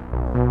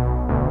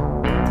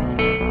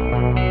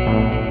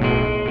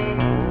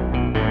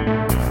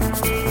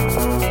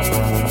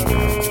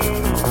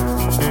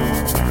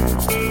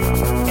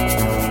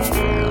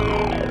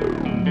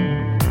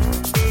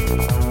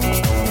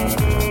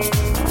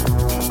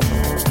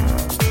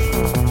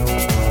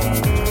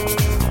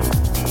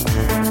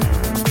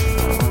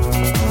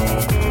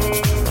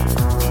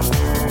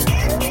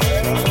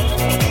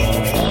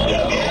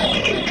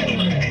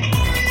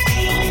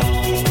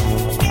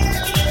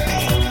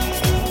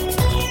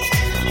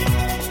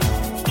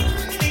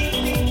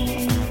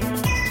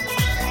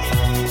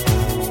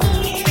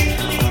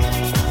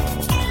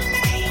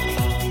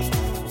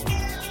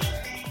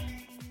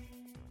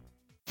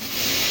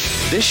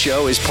 This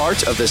show is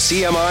part of the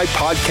CMI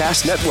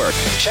Podcast Network.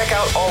 Check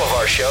out all of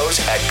our shows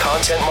at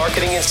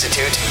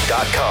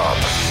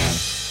ContentMarketingInstitute.com.